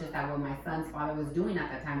life. It's just that what my son's father was doing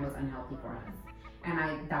at that time was unhealthy for us. And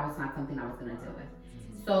that was not something I was going to deal with.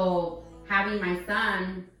 Mm-hmm. So having my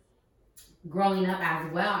son growing up as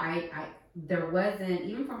well, there wasn't,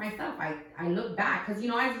 even for myself, I look back, because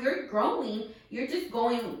as you're growing, you're just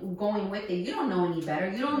going with it. You don't know any better.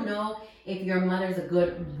 You don't know if your mother's a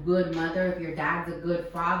good mother, if your dad's a good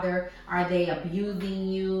father. Are they abusing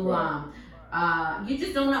you? Right. You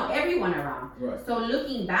just don't know everyone around. Right. So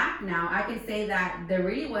looking back now, I can say that there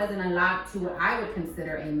really wasn't a lot to what I would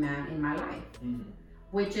consider a man in my life. Mm-hmm.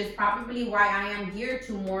 Which is probably why I am geared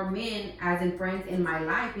to more men as in friends in my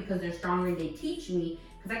life, because they're stronger and they teach me.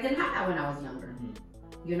 Because I didn't have that when I was younger,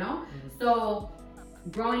 Mm-hmm. So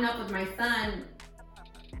growing up with my son,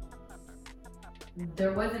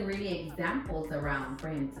 there wasn't really examples around for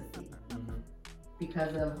him to see, mm-hmm.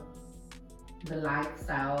 because of the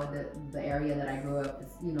lifestyle, the area that I grew up,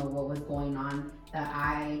 what was going on that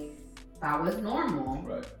I thought was normal.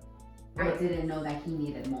 Right. I didn't know that he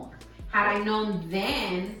needed more. Had I known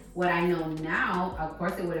then what I know now, of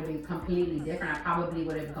course it would have been completely different. I probably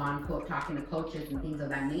would have gone talking to coaches and things of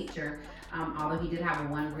that nature. Although he did have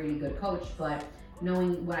one really good coach, but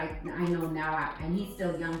knowing what I know now, and he's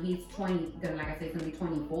still young, he's 20, like I said, he's gonna be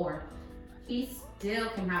 24. He still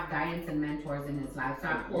can have guidance and mentors in his life. So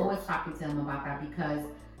I'm always talking to him about that, because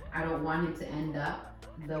I don't want him to end up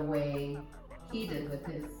the way he did with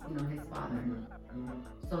his father. Mm-hmm. Mm-hmm.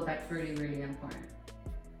 So that's really, really important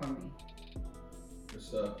for me. Good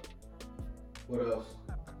stuff. What else?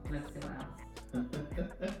 Let's see what else.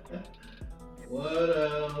 What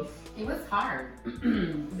else? It was hard.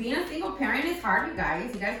 Being a single parent is hard, you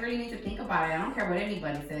guys. You guys really need to think about it. I don't care what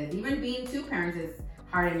anybody says. Even being two parents is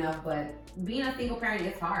hard enough, but being a single parent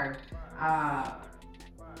is hard.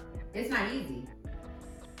 It's not easy.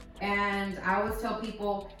 And I always tell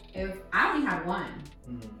people, if I only had one,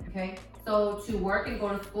 mm-hmm. okay? So to work and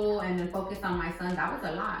go to school and then focus on my son, that was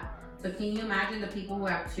a lot. So can you imagine the people who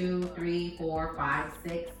have 2, 3, 4, 5,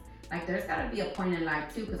 6? Like, there's got to be a point in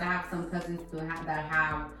life too, because I have some cousins that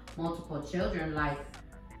have multiple children. Like,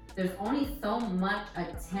 there's only so much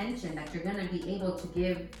attention that you're gonna be able to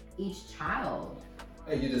give each child.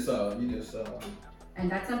 Hey, you just And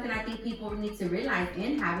that's something I think people need to realize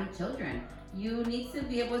in having children. You need to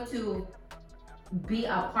be able to be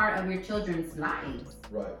a part of your children's lives.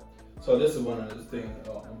 Right. So this is one of the things.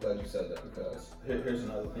 Oh, I'm glad you said that, because here's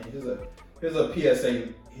another thing. Here's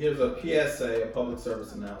a PSA, a public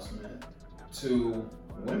service announcement to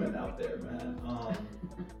women out there, man.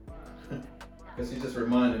 Because you just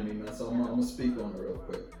reminded me, man. So I'm gonna speak on it real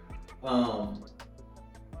quick.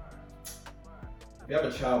 If you have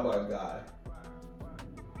a child by a guy,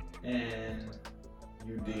 and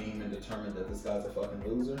you deem and determine that this guy's a fucking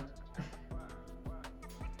loser,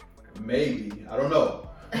 maybe, I don't know.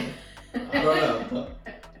 I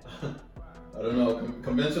don't know.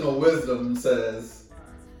 Conventional wisdom says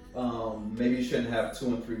maybe you shouldn't have 2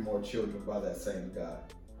 and 3 more children by that same guy.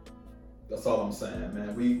 That's all I'm saying,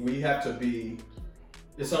 man. We have to be.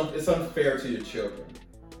 It's unfair to your children.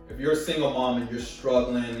 If you're a single mom and you're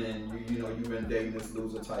struggling and you've been dating this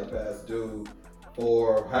loser type ass dude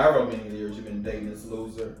for however many years you've been dating this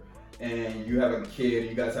loser, and you have a kid,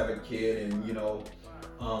 you guys have a kid, and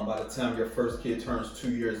by the time your first kid turns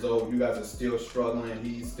 2 years old, you guys are still struggling.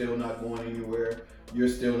 He's still not going anywhere. You're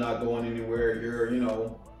still not going anywhere. You're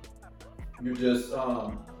just,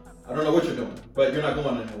 I don't know what you're doing, but you're not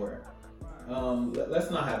going anywhere.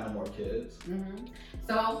 Let's not have no more kids. Mm-hmm.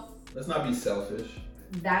 So let's not be selfish.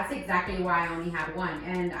 That's exactly why I only had one.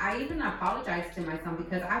 And I even apologized to my son,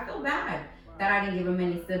 because I feel bad that I didn't give him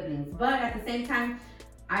any siblings. But at the same time,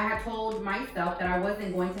 I had told myself that I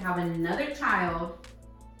wasn't going to have another child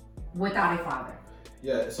without a father.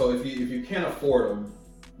 Yeah, so if you can't afford them,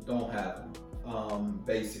 don't have them.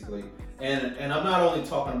 basically. And I'm not only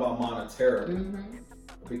talking about monetarily,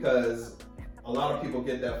 because a lot of people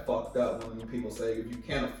get that fucked up when people say if you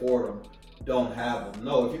can't afford them, don't have them.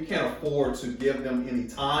 No, if you can't afford to give them any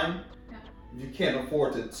time, if you can't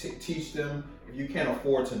afford to teach them, if you can't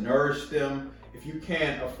afford to nourish them, if you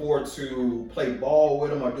can't afford to play ball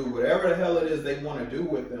with them or do whatever the hell it is they want to do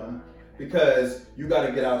with them, because you got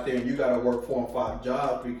to get out there and you got to work 4 and 5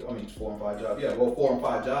 jobs. 4 and 5 jobs. Yeah, well, 4 and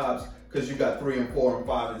 5 jobs because you got 3 and 4 and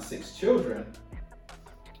 5 and 6 children.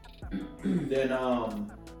 Then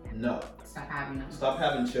no. Stop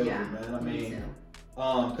having children, man. I mean,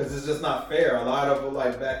 because it's just not fair. A lot of,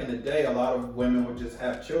 like back in the day, a lot of women would just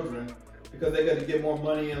have children because they got to get more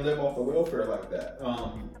money and live off the welfare like that.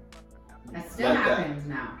 That still happens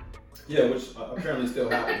now. Yeah, which apparently still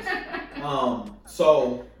happens.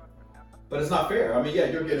 But it's not fair. I mean, yeah,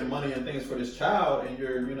 you're getting money and things for this child, and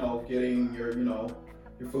you're, getting your,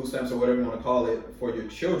 your food stamps or whatever you want to call it for your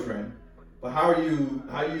children. But how are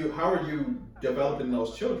you developing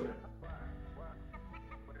those children?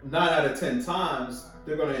 9 out of 10 times,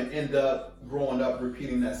 they're going to end up growing up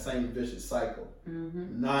repeating that same vicious cycle.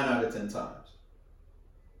 9 out of 10 times.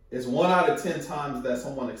 It's 1 out of 10 times that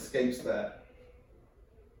someone escapes that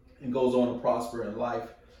and goes on to prosper in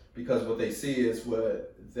life, because what they see is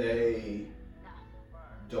what they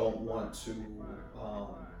don't want to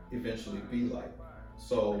eventually be like.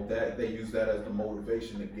 So that they use that as the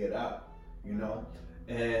motivation to get out,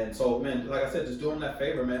 And so, man, like I said, just do them that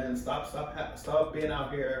favor, man, and stop being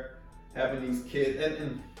out here having these kids.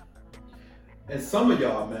 And some of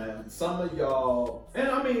y'all, man, and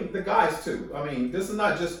I mean the guys too. I mean, this is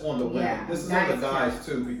not just on the women. This is on the guys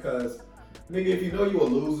too, because nigga, if you know you a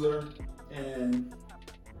loser, and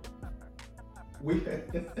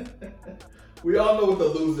we all know what the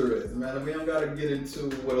loser is, man. I mean, we don't gotta get into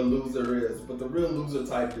what a loser is, but the real loser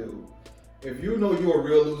type dude. If you know you're a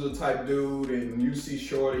real loser type dude and you see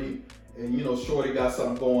Shorty and Shorty got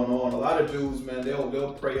something going on, a lot of dudes, man,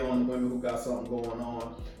 they'll prey on the women who got something going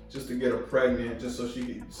on just to get her pregnant, just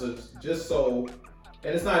so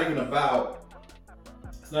and it's not even about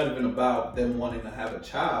them wanting to have a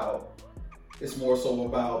child. It's more so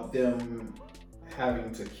about them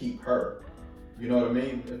having to keep her. You know what I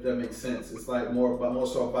mean? If that makes sense. It's like more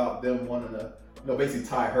so about them wanting to, basically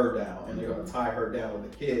tie her down, and they're gonna tie her down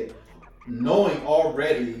with the kid, knowing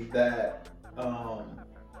already that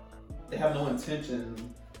they have no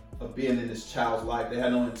intention of being in this child's life. They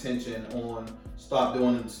have no intention on stop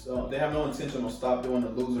doing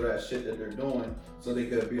the loser ass shit that they're doing, so they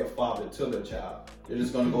could be a father to their child. They're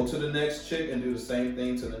just gonna go to the next chick and do the same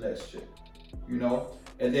thing to the next chick,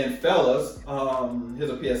 And then fellas,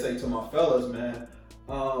 here's a PSA to my fellas, man.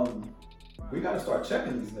 We gotta start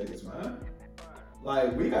checking these niggas, man.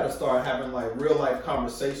 Like, we gotta start having like real life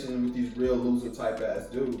conversations with these real loser type ass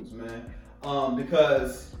dudes, man.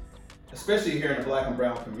 Because especially here in the Black and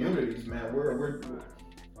brown communities, man,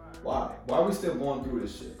 why are we still going through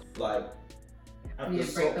this shit? Like,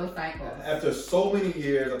 break those cycles. After so many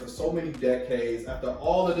years, after so many decades, after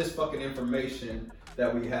all of this fucking information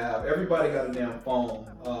that we have, everybody got a damn phone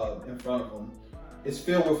in front of them. It's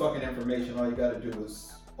filled with fucking information. All you gotta do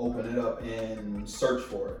is open it up and search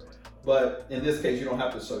for it. But in this case, you don't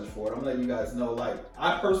have to search for it. I'm letting you guys know, like,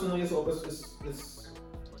 I personally, it's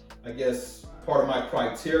I guess, part of my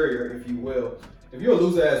criteria, if you will. If you're a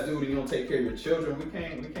loser ass dude and you don't take care of your children, we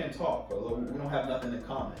can't talk, bro. We don't have nothing in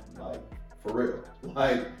common, like, for real.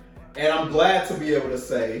 Like, and I'm glad to be able to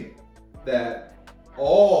say that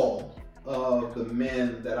all of the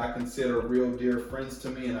men that I consider real dear friends to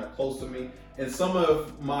me and are close to me, and some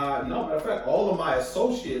of my, matter of fact, all of my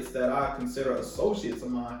associates that I consider associates of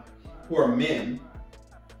mine who are men,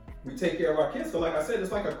 we take care of our kids. So like I said,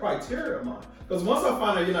 it's like a criteria of mine. Because once I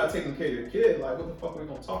find out you're not taking care of your kid, like, what the fuck are we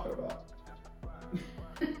gonna talk about?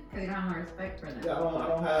 Because you don't have no respect for them. Yeah, I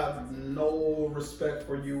don't have no respect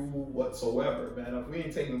for you whatsoever, man. If we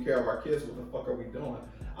ain't taking care of our kids, what the fuck are we doing?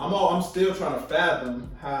 I'm still trying to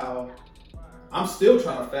fathom how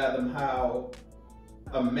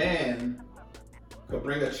a man could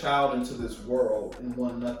bring a child into this world and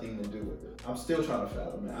want nothing to do with it. I'm still trying to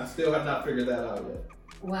fathom it. I still have not figured that out yet.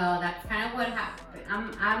 Well, that's kind of what happened.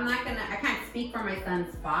 I can't speak for my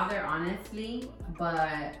son's father, honestly,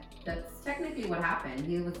 but that's technically what happened.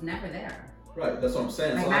 He was never there. Right, that's what I'm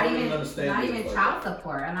saying. Like, so I don't even understand. Not even child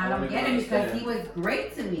support, and I don't get it because he was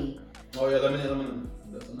great to me. Oh yeah,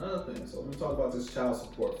 that's another thing. So let me talk about this child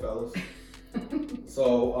support, fellas.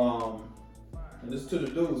 So, and this to the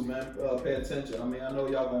dudes, man, pay attention. I mean, I know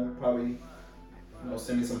y'all gonna probably,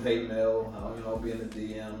 send me some hate mail, be in the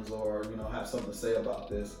DMs or, have something to say about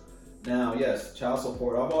this. Now, yes, child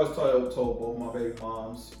support. I've always told both my baby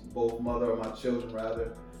moms, both mother or my children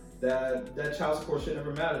rather, that child support should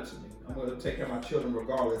never matter to me. I'm going to take care of my children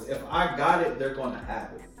regardless. If I got it, they're going to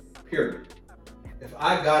have it. Period. If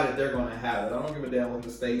I got it, they're going to have it. I don't give a damn what the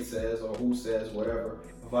state says or who says whatever.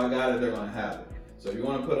 If I got it, they're going to have it. So if you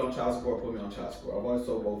want to put on child support, put me on child support. I've always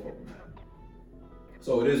told both of them that.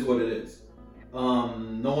 So it is what it is.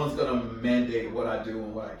 No one's going to mandate what I do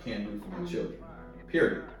and what I can do for my children.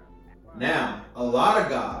 Period. Now, a lot of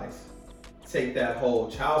guys take that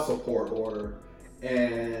whole child support order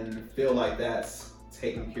and feel like that's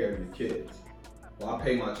taking care of your kids. Well, I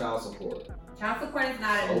pay my child support. Child support is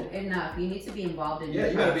not enough. You need to be involved in your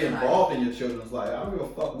you gotta be involved in your children's life. I don't give a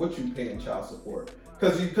fuck what you pay in child support.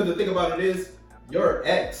 Because the thing about it is, your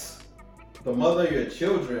ex, the mother of your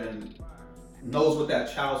children, knows what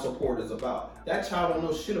that child support is about. That child don't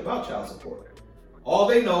know shit about child support. All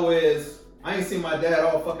they know is, I ain't seen my dad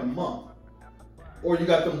all fucking month. Or you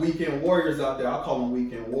got them weekend warriors out there. I call them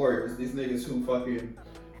weekend warriors. These niggas who fucking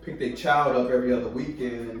pick their child up every other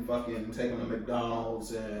weekend and fucking take them to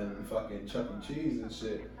McDonald's and fucking Chuck E. Cheese and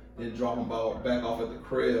shit. Then drop them back off at the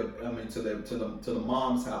crib. To the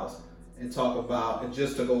mom's house and talk about, and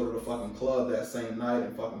just to go to the fucking club that same night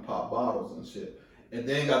and fucking pop bottles and shit. And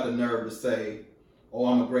then got the nerve to say, "Oh,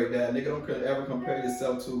 I'm a great dad." Nigga, don't ever compare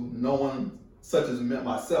yourself to no one such as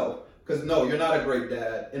myself. Because no, you're not a great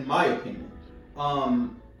dad, in my opinion.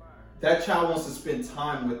 That child wants to spend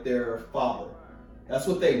time with their father. That's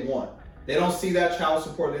what they want. They don't see that child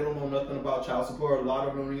support. They don't know nothing about child support. A lot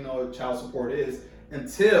of them don't even know what child support is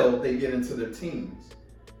until they get into their teens.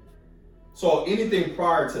 So anything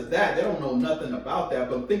prior to that, they don't know nothing about that.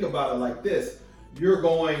 But think about it like this. You're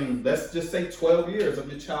going, let's just say 12 years of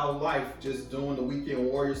your child's life just doing the weekend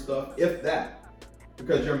warrior stuff, if that.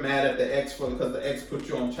 Because you're mad at the ex because the ex put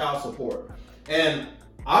you on child support. And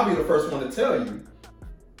I'll be the first one to tell you,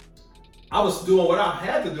 I was doing what I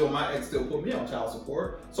had to do and my ex still put me on child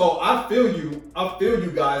support. So I feel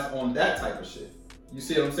you guys on that type of shit. You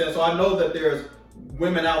see what I'm saying? So I know that there's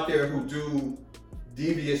women out there who do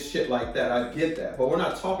devious shit like that. I get that. But we're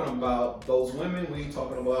not talking about those women. We ain't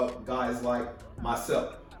talking about guys like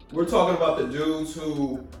myself. We're talking about the dudes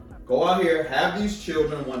who go out here, have these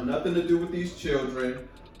children, want nothing to do with these children,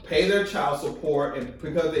 pay their child support, and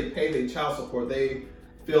because they pay their child support, they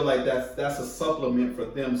feel like that's a supplement for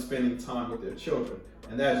them spending time with their children.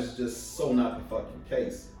 And that is just so not the fucking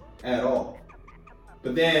case at all.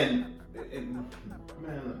 But then,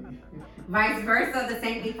 vice versa, the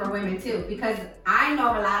same thing for women too. Because I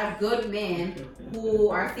know a lot of good men who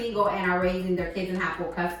are single and are raising their kids and have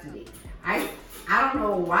full custody. I don't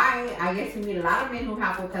know why. I guess you meet a lot of men who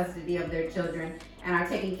have full custody of their children and are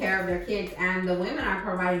taking care of their kids, and the women are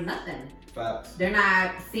providing nothing. Facts. They're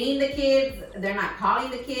not seeing the kids. They're not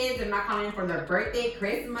calling the kids. They're not calling them for their birthday,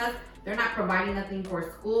 Christmas. They're not providing nothing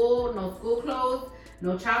for school. No school clothes.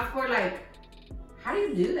 No child support. Like, how do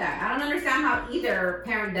you do that? I don't understand how either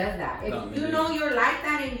parent does that. If you know you're like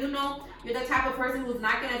that and you know you're the type of person who's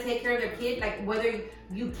not going to take care of their kid, like whether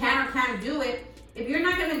you can or can't do it, if you're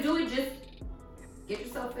not going to do it, just get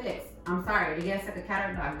yourself fixed. I'm sorry, to get like a cat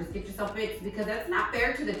or dog, just get yourself fixed, because that's not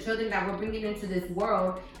fair to the children that we're bringing into this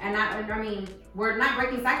world. And we're not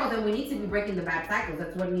breaking cycles, and we need to be breaking the bad cycles.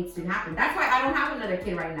 That's what needs to happen. That's why I don't have another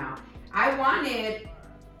kid right now. I wanted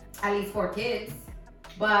at least 4 kids,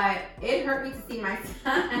 but it hurt me to see my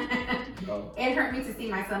son. It hurt me to see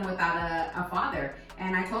my son without a father.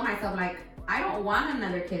 And I told myself, like, I don't want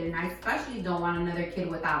another kid, and I especially don't want another kid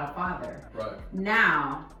without a father. Right.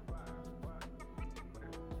 Now,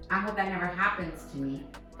 I hope that never happens to me.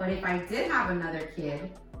 But if I did have another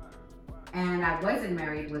kid and I wasn't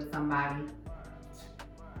married with somebody,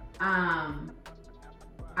 I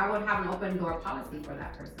would have an open door policy for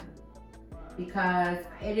that person. Because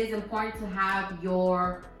it is important to have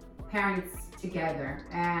your parents together.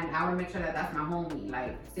 And I would make sure that that's my homie,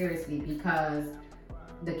 like seriously, because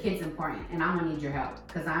the kid's important and I'm gonna need your help,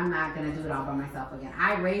 because I'm not gonna do it all by myself again.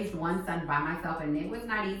 I raised one son by myself and it was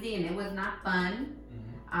not easy and it was not fun.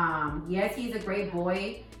 Yes, he's a great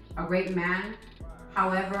boy, a great man.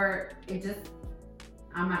 However,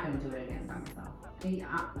 I'm not gonna do it again by myself.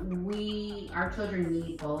 Our children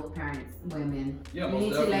need both parents, women. Yeah, you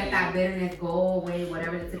need to let that bitterness go away,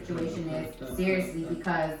 whatever the situation is, seriously,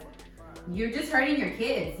 because you're just hurting your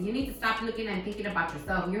kids. You need to stop looking and thinking about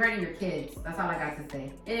yourself. You're hurting your kids. That's all I got to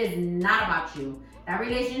say. It is not about you. That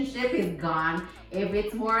relationship is gone. If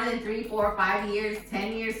it's more than 3, 4, 5 years,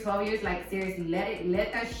 10 years, 12 years, like seriously,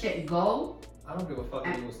 let that shit go. I don't give a fuck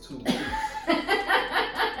if it was 2 weeks.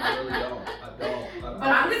 I really don't. I don't. But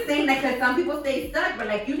I'm just saying that because some people stay stuck, but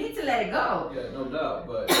like you need to let it go. Yeah, no doubt.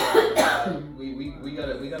 But we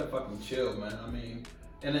gotta fucking chill, man. I mean,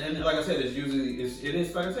 and like I said, it's usually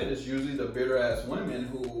the bitter ass women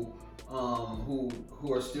who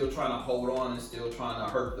are still trying to hold on and still trying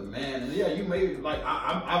to hurt the man. And yeah, you may like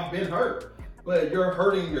I've been hurt, but you're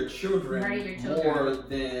hurting your children more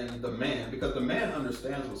than the man, because the man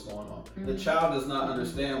understands what's going on. Mm-hmm. The child does not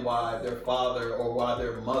understand why their father or why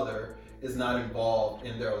their mother is not involved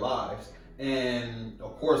in their lives. And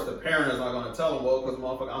of course, the parent is not going to tell them, well, because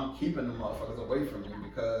motherfucker, I'm keeping the motherfuckers away from you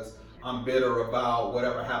because I'm bitter about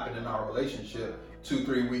whatever happened in our relationship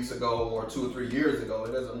 2-3 weeks ago or 2 or 3 years ago.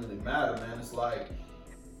 It doesn't really matter, man. It's like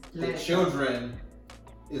the children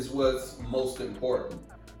is what's most important.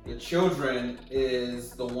 The children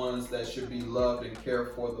is the ones that should be loved and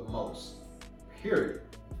cared for the most. Period.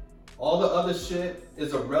 All the other shit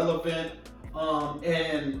is irrelevant.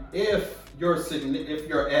 And if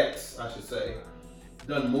your ex, I should say,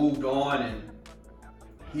 done moved on and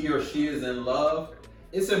he or she is in love,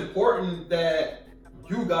 it's important that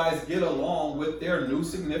you guys get along with their new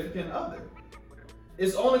significant other.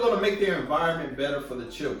 It's only going to make their environment better for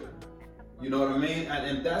the children. You know what I mean?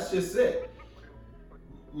 And that's just it.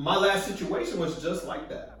 My last situation was just like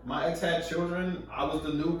that. My ex had children. I was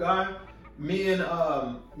the new guy. Me and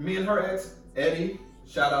her ex, Eddie,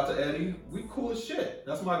 shout out to Eddie, we cool as shit.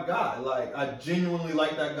 That's my guy. Like, I genuinely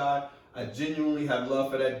like that guy. I genuinely have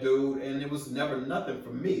love for that dude, and it was never nothing for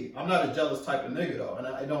me. I'm not a jealous type of nigga though, and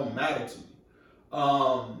it don't matter to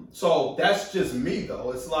me. So that's just me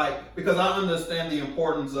though. It's like, because I understand the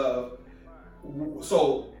importance of,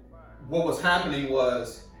 so what was happening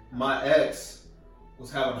was my ex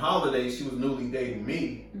was having holidays. She was newly dating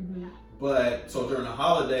me. Mm-hmm. But so during the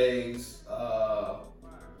holidays,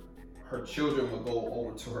 her children would go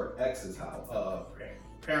over to her ex's house,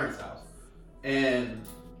 parents' house. And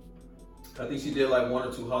I think she did like 1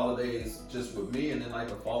 or 2 holidays just with me. And then like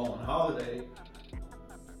the following holiday,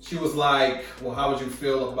 she was like, well, how would you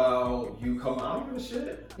feel about you coming? I don't give a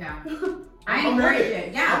shit. Yeah. I encourage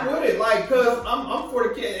it. Yeah. I'm with it. Like, cause I'm for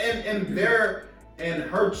the kid, and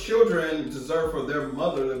her children deserve for their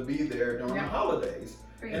mother to be there during the holidays.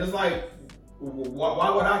 And it's like, why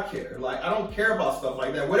would I care? Like, I don't care about stuff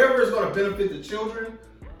like that. Whatever is going to benefit the children,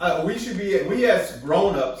 we as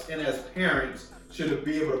grown-ups and as parents should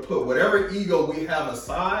be able to put whatever ego we have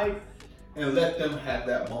aside and let them have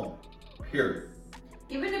that moment. Period.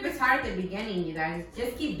 Even if it's hard at the beginning, you guys,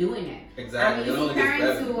 just keep doing it. Exactly. I mean, you see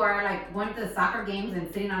parents who are like going to the soccer games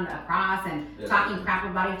and sitting on the cross and talking crap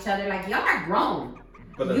about each other. Like, y'all are grown.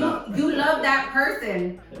 But you love that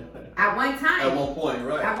person at one time. At one point,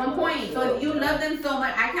 right? At one point. So if you love them so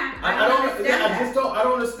much, I don't understand that. I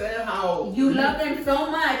don't understand how you love them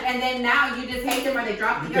so much, and then now you just hate them or they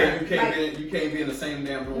drop the earth. You can't be in the same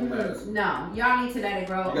damn room as. No, y'all need to let it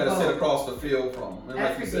grow. You gotta sit across the field from them.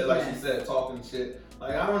 And like she said, talking shit.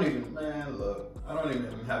 Like, I don't even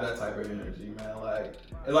have that type of energy, man.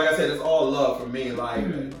 Like I said, it's all love for me. Like,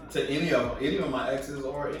 to any of my exes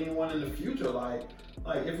or anyone in the future, like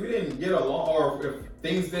if we didn't get along or if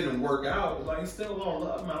things didn't work out, like, it's still all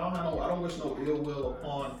love, man. I don't wish no ill will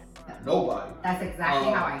upon nobody. That's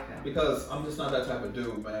exactly how I feel. Because I'm just not that type of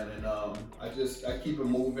dude, man. And I keep it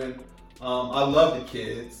moving. I love the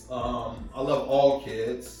kids. I love all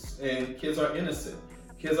kids, and kids are innocent.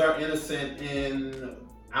 Kids are innocent in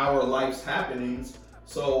our life's happenings,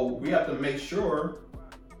 so we have to make sure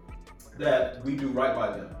that we do right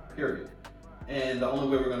by them, period. And the only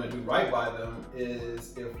way we're going to do right by them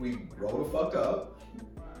is if we grow the fuck up,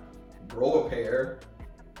 grow a pair,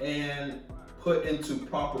 and put into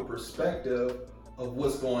proper perspective of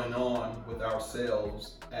what's going on with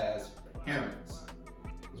ourselves as parents.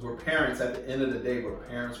 Because we're parents at the end of the day, we're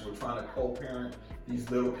parents, we're trying to co-parent these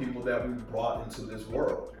little people that we brought into this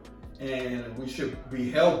world. And we should be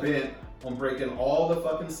hell-bent on breaking all the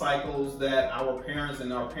fucking cycles that our parents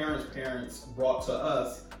and our parents' brought to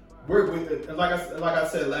us. Like I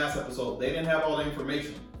said last episode, they didn't have all the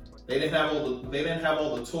information. They didn't have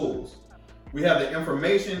all the tools. We have the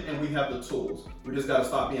information and we have the tools. We just gotta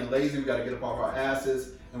stop being lazy. We gotta get up off our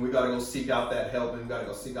asses, and we gotta go seek out that help, and we gotta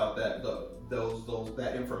go seek out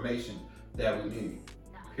that information that we need.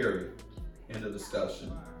 Period. End of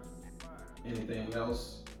discussion. Anything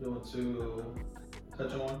else you want to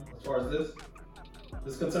touch on as far as this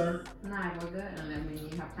is concerned? Nah, we're good. I mean,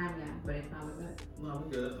 you have time now, but if not, we're good. No,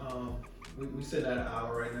 we're good. We sitting at an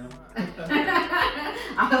hour right now.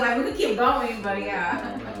 I was like, we could keep going, but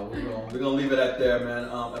yeah. No, we're gonna leave it at there, man.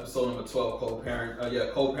 Episode number 12,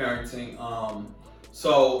 co-parenting.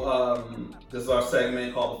 So this is our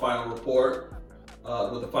segment called The Final Report.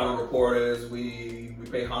 what the final report is, we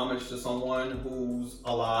pay homage to someone who's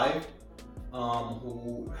alive,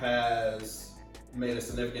 who has made a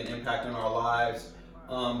significant impact in our lives.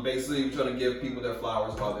 Basically, we're trying to give people their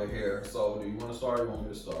flowers while they're here. So, do you want to start or you want me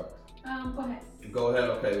to start? Go ahead. Go ahead.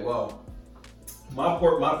 Okay. Well, my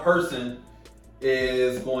person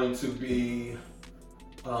is going to be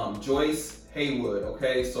Joyce Haywood.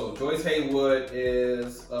 Okay, so Joyce Haywood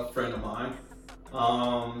is a friend of mine.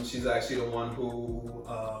 She's actually the one who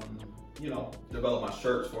developed my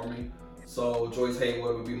shirts for me. So Joyce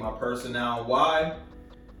Haywood would be my person. Now, why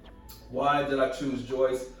did I choose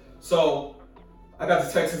Joyce? So I got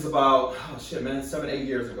to Texas about 7-8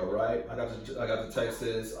 years ago, right? I got to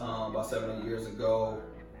Texas about 7-8 years ago.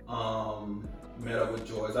 Met up with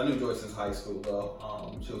Joyce. I knew Joyce since high school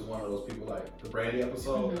though. She was one of those people like the Brandy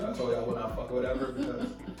episode. I told you I would not fuck with her because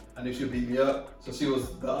I knew she'd beat me up. So she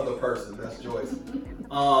was the other person. That's Joyce.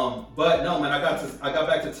 But no, man, I got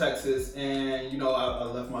back to Texas, and I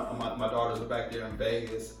left my daughters were back there in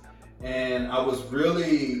Vegas, and I was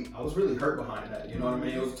really hurt behind that. You know what I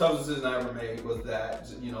mean? It was the toughest decision I ever made was that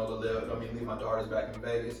to leave my daughters back in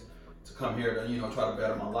Vegas to come here to try to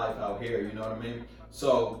better my life out here. You know what I mean?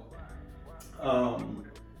 So.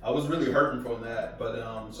 I was really hurting from that, but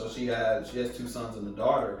so she has 2 sons and a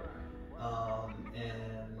daughter,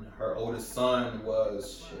 and her oldest son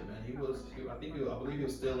was I believe he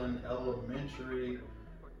was still in elementary,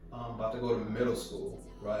 about to go to middle school,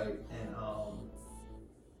 right? And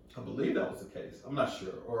I believe that was the case. I'm not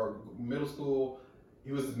sure, or middle school.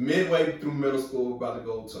 He was midway through middle school, about to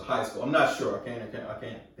go to high school. I'm not sure. I can't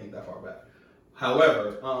think that far back.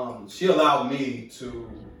 However, she allowed me to.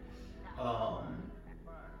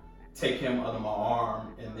 Take him under my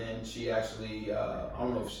arm, and then she actually, I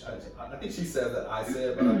don't know if I think she said that I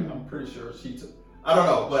said, but I'm pretty sure she took, I don't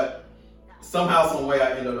know, but somehow, some way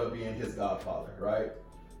I ended up being his godfather, right?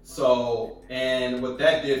 So, and what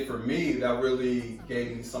that did for me, that really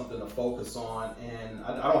gave me something to focus on, and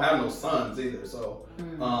I don't have no sons either, so,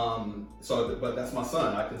 but that's my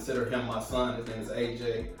son. I consider him my son. His name is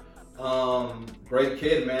AJ. Great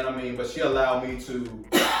kid, man. I mean, but she allowed me to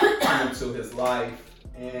come into his life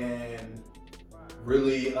and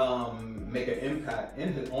really make an impact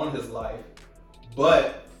on his life.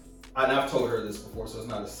 But, and I've told her this before, so it's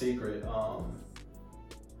not a secret,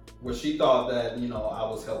 where she thought that, I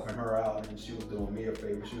was helping her out and she was doing me a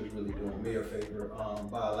favor. She was really doing me a favor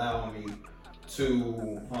by allowing me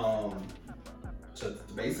to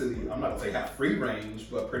basically, I'm not gonna say have free range,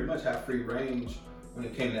 but pretty much have free range when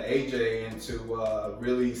it came to AJ, and to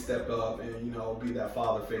really step up and be that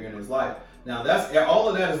father figure in his life. Now all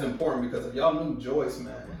of that is important, because if y'all knew Joyce,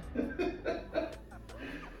 man,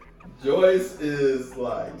 Joyce is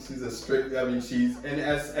like, she's a strict, and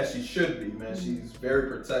as she should be, man, she's very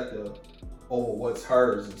protective over what's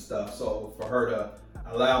hers and stuff. So for her to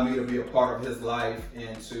allow me to be a part of his life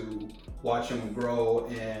and to watch him grow,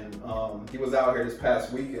 and he was out here this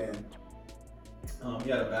past weekend. He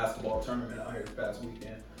had a basketball tournament out here this past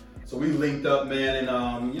weekend. So we linked up, man,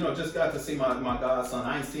 and just got to see my godson.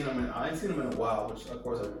 I ain't seen him in a while, which of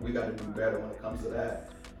course we got to do better when it comes to that.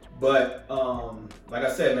 But like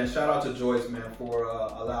I said, man, shout out to Joyce, man, for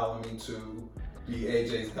allowing me to be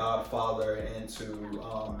AJ's godfather and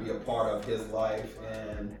to be a part of his life,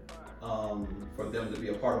 and for them to be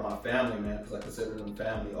a part of my family, man, because I consider them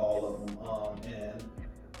family, all of them.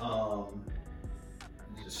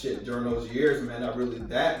 During those years, man, that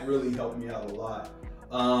really helped me out a lot.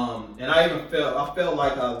 And I felt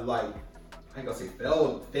like I ain't gonna say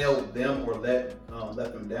failed them or let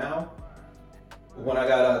them down. When I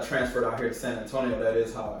got transferred out here to San Antonio, that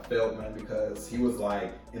is how I felt, man, because he was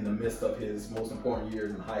like in the midst of his most important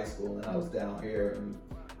years in high school, and I was down here,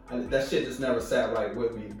 and that shit just never sat right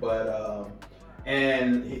with me. But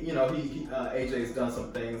and AJ's done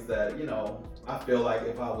some things that I feel like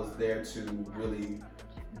if I was there to really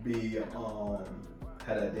be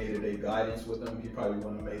had a day-to-day guidance with him, he probably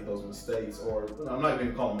wouldn't have made those mistakes, or I'm not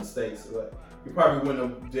even calling them mistakes, but he probably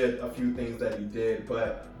wouldn't have did a few things that he did.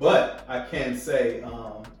 But I can say,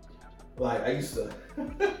 like I used to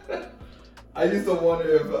wonder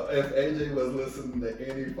if AJ was listening to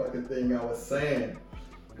any fucking thing I was saying.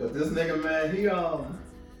 But this nigga, man,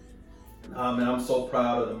 man, I'm so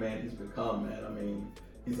proud of the man he's become, man. I mean,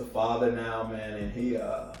 he's a father now, man, and he's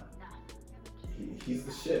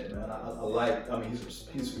the shit, man.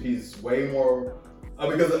 He's way more,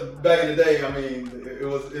 because back in the day,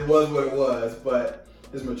 it was what it was, but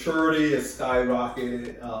his maturity is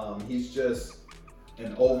skyrocketed. He's just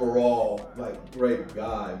an overall great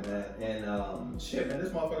guy, man. And man, this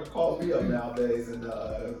motherfucker calls me up nowadays and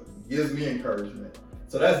gives me encouragement,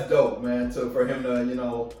 So that's dope, man. So for him to,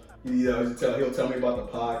 he'll tell me about the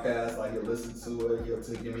podcast, like he'll listen to it, he'll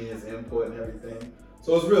give me his input and everything.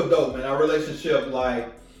 So it's real dope, man. Our relationship,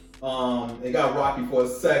 like, it got rocky for a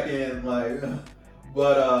second, like,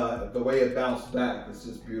 but the way it bounced back is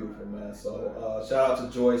just beautiful, man. So shout out to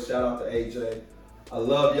Joyce, shout out to AJ. I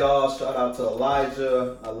love y'all. Shout out to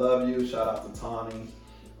Elijah. I love you. Shout out to Tawny.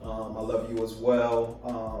 I love you as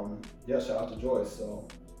well. Shout out to Joyce. So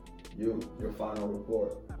your final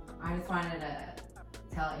report. I just wanted to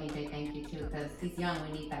tell AJ thank you too, because he's young.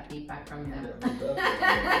 We need that feedback from him. They'll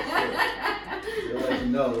let you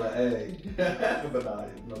know, like, hey, but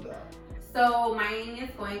no doubt. So mine is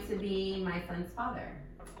going to be my son's father.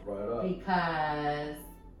 Right up. Because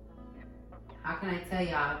how can I tell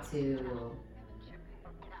y'all to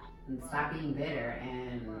stop being bitter?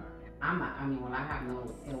 And I have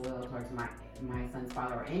no ill will towards my son's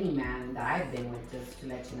father or any man that I've been with, just to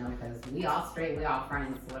let you know, because we all straight, we all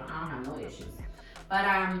friends, so I don't have no issues. But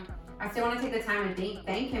I still want to take the time and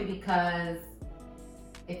thank him, because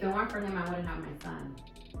if it weren't for him, I wouldn't have my son.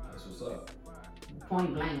 That's what's up.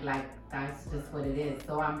 Point blank, like, that's just what it is.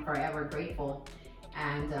 So I'm forever grateful.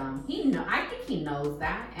 And I think he knows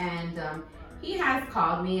that. And he has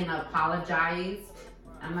called me and apologized.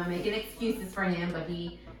 I'm not making excuses for him, but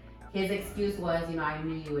his excuse was, I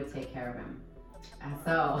knew you would take care of him. And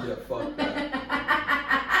so. Yeah, fuck that.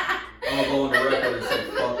 I'll go on the record and say,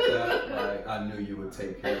 fuck that. Like, I knew you would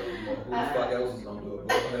take care of him. Who the fuck else is gonna do it?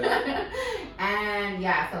 Go ahead. And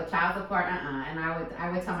so child support, And I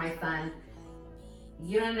would tell my son,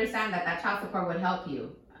 you don't understand that child support would help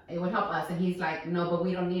you. It would help us. And he's like, no, but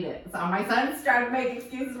we don't need it. So my son's trying to make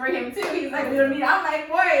excuses for him too. He's like, we don't need it. I'm like,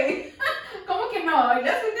 boy, como que no?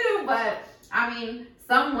 Yes, we do. But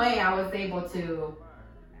some way I was able to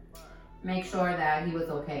make sure that he was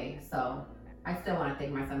okay. So I still want to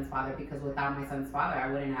thank my son's father, because without my son's father,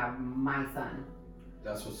 I wouldn't have my son.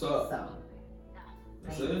 That's what's up. So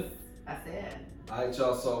that's it. That's it. All right,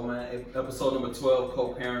 y'all. So, man, episode number 12,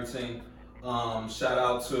 co-parenting. Shout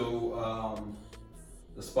out to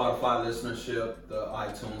the Spotify listenership, the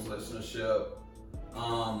iTunes listenership,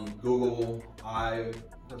 Google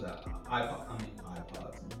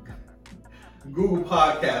Google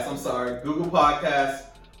Podcasts. I'm sorry, Google Podcasts.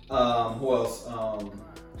 Who else?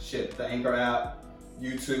 The Anchor app,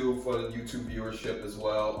 YouTube for the YouTube viewership as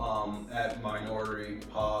well. At Minority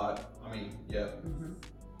Pod.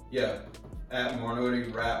 At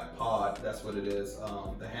Minority Rap Pod. That's what it is.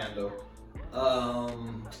 The handle. I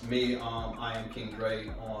am King Dre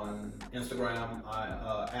on Instagram.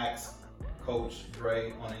 I Ask Coach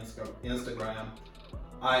Dre on Instagram.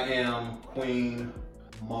 I am Queen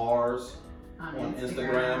Mars on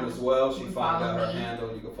Instagram as well. She found out her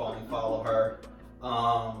handle. You can follow her.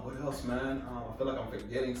 What else, man? I feel like I'm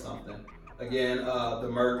forgetting something. Again, the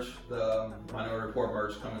merch, the Minority Report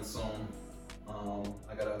merch coming soon.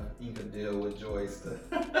 I got to ink a deal with Joyce to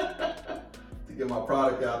get my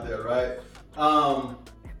product out there, right?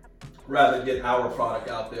 Rather get our product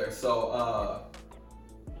out there. So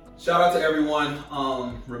shout out to everyone.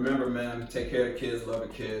 Remember, man, take care of the kids, love the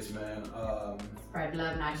kids, man. Spread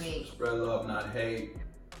love, not hate. Spread love, not hate.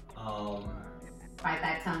 Bite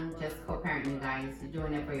that tongue, just co-parent, you guys. You're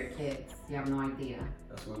doing it for your kids. You have no idea.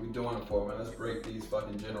 That's what we're doing it for, man. Let's break these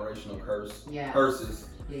fucking generational curses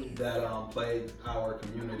Please. That plague our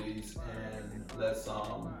communities, and let's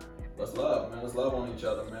love, man. Let's love on each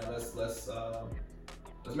other, man. Let's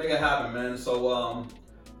make it happen, man. So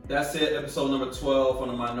that's it. Episode number 12 on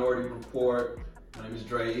the Minority Report. My name is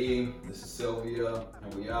Dre E. This is Sylvia,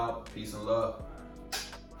 and we out. Peace and love.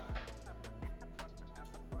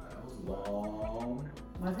 That was long.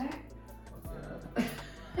 Was it?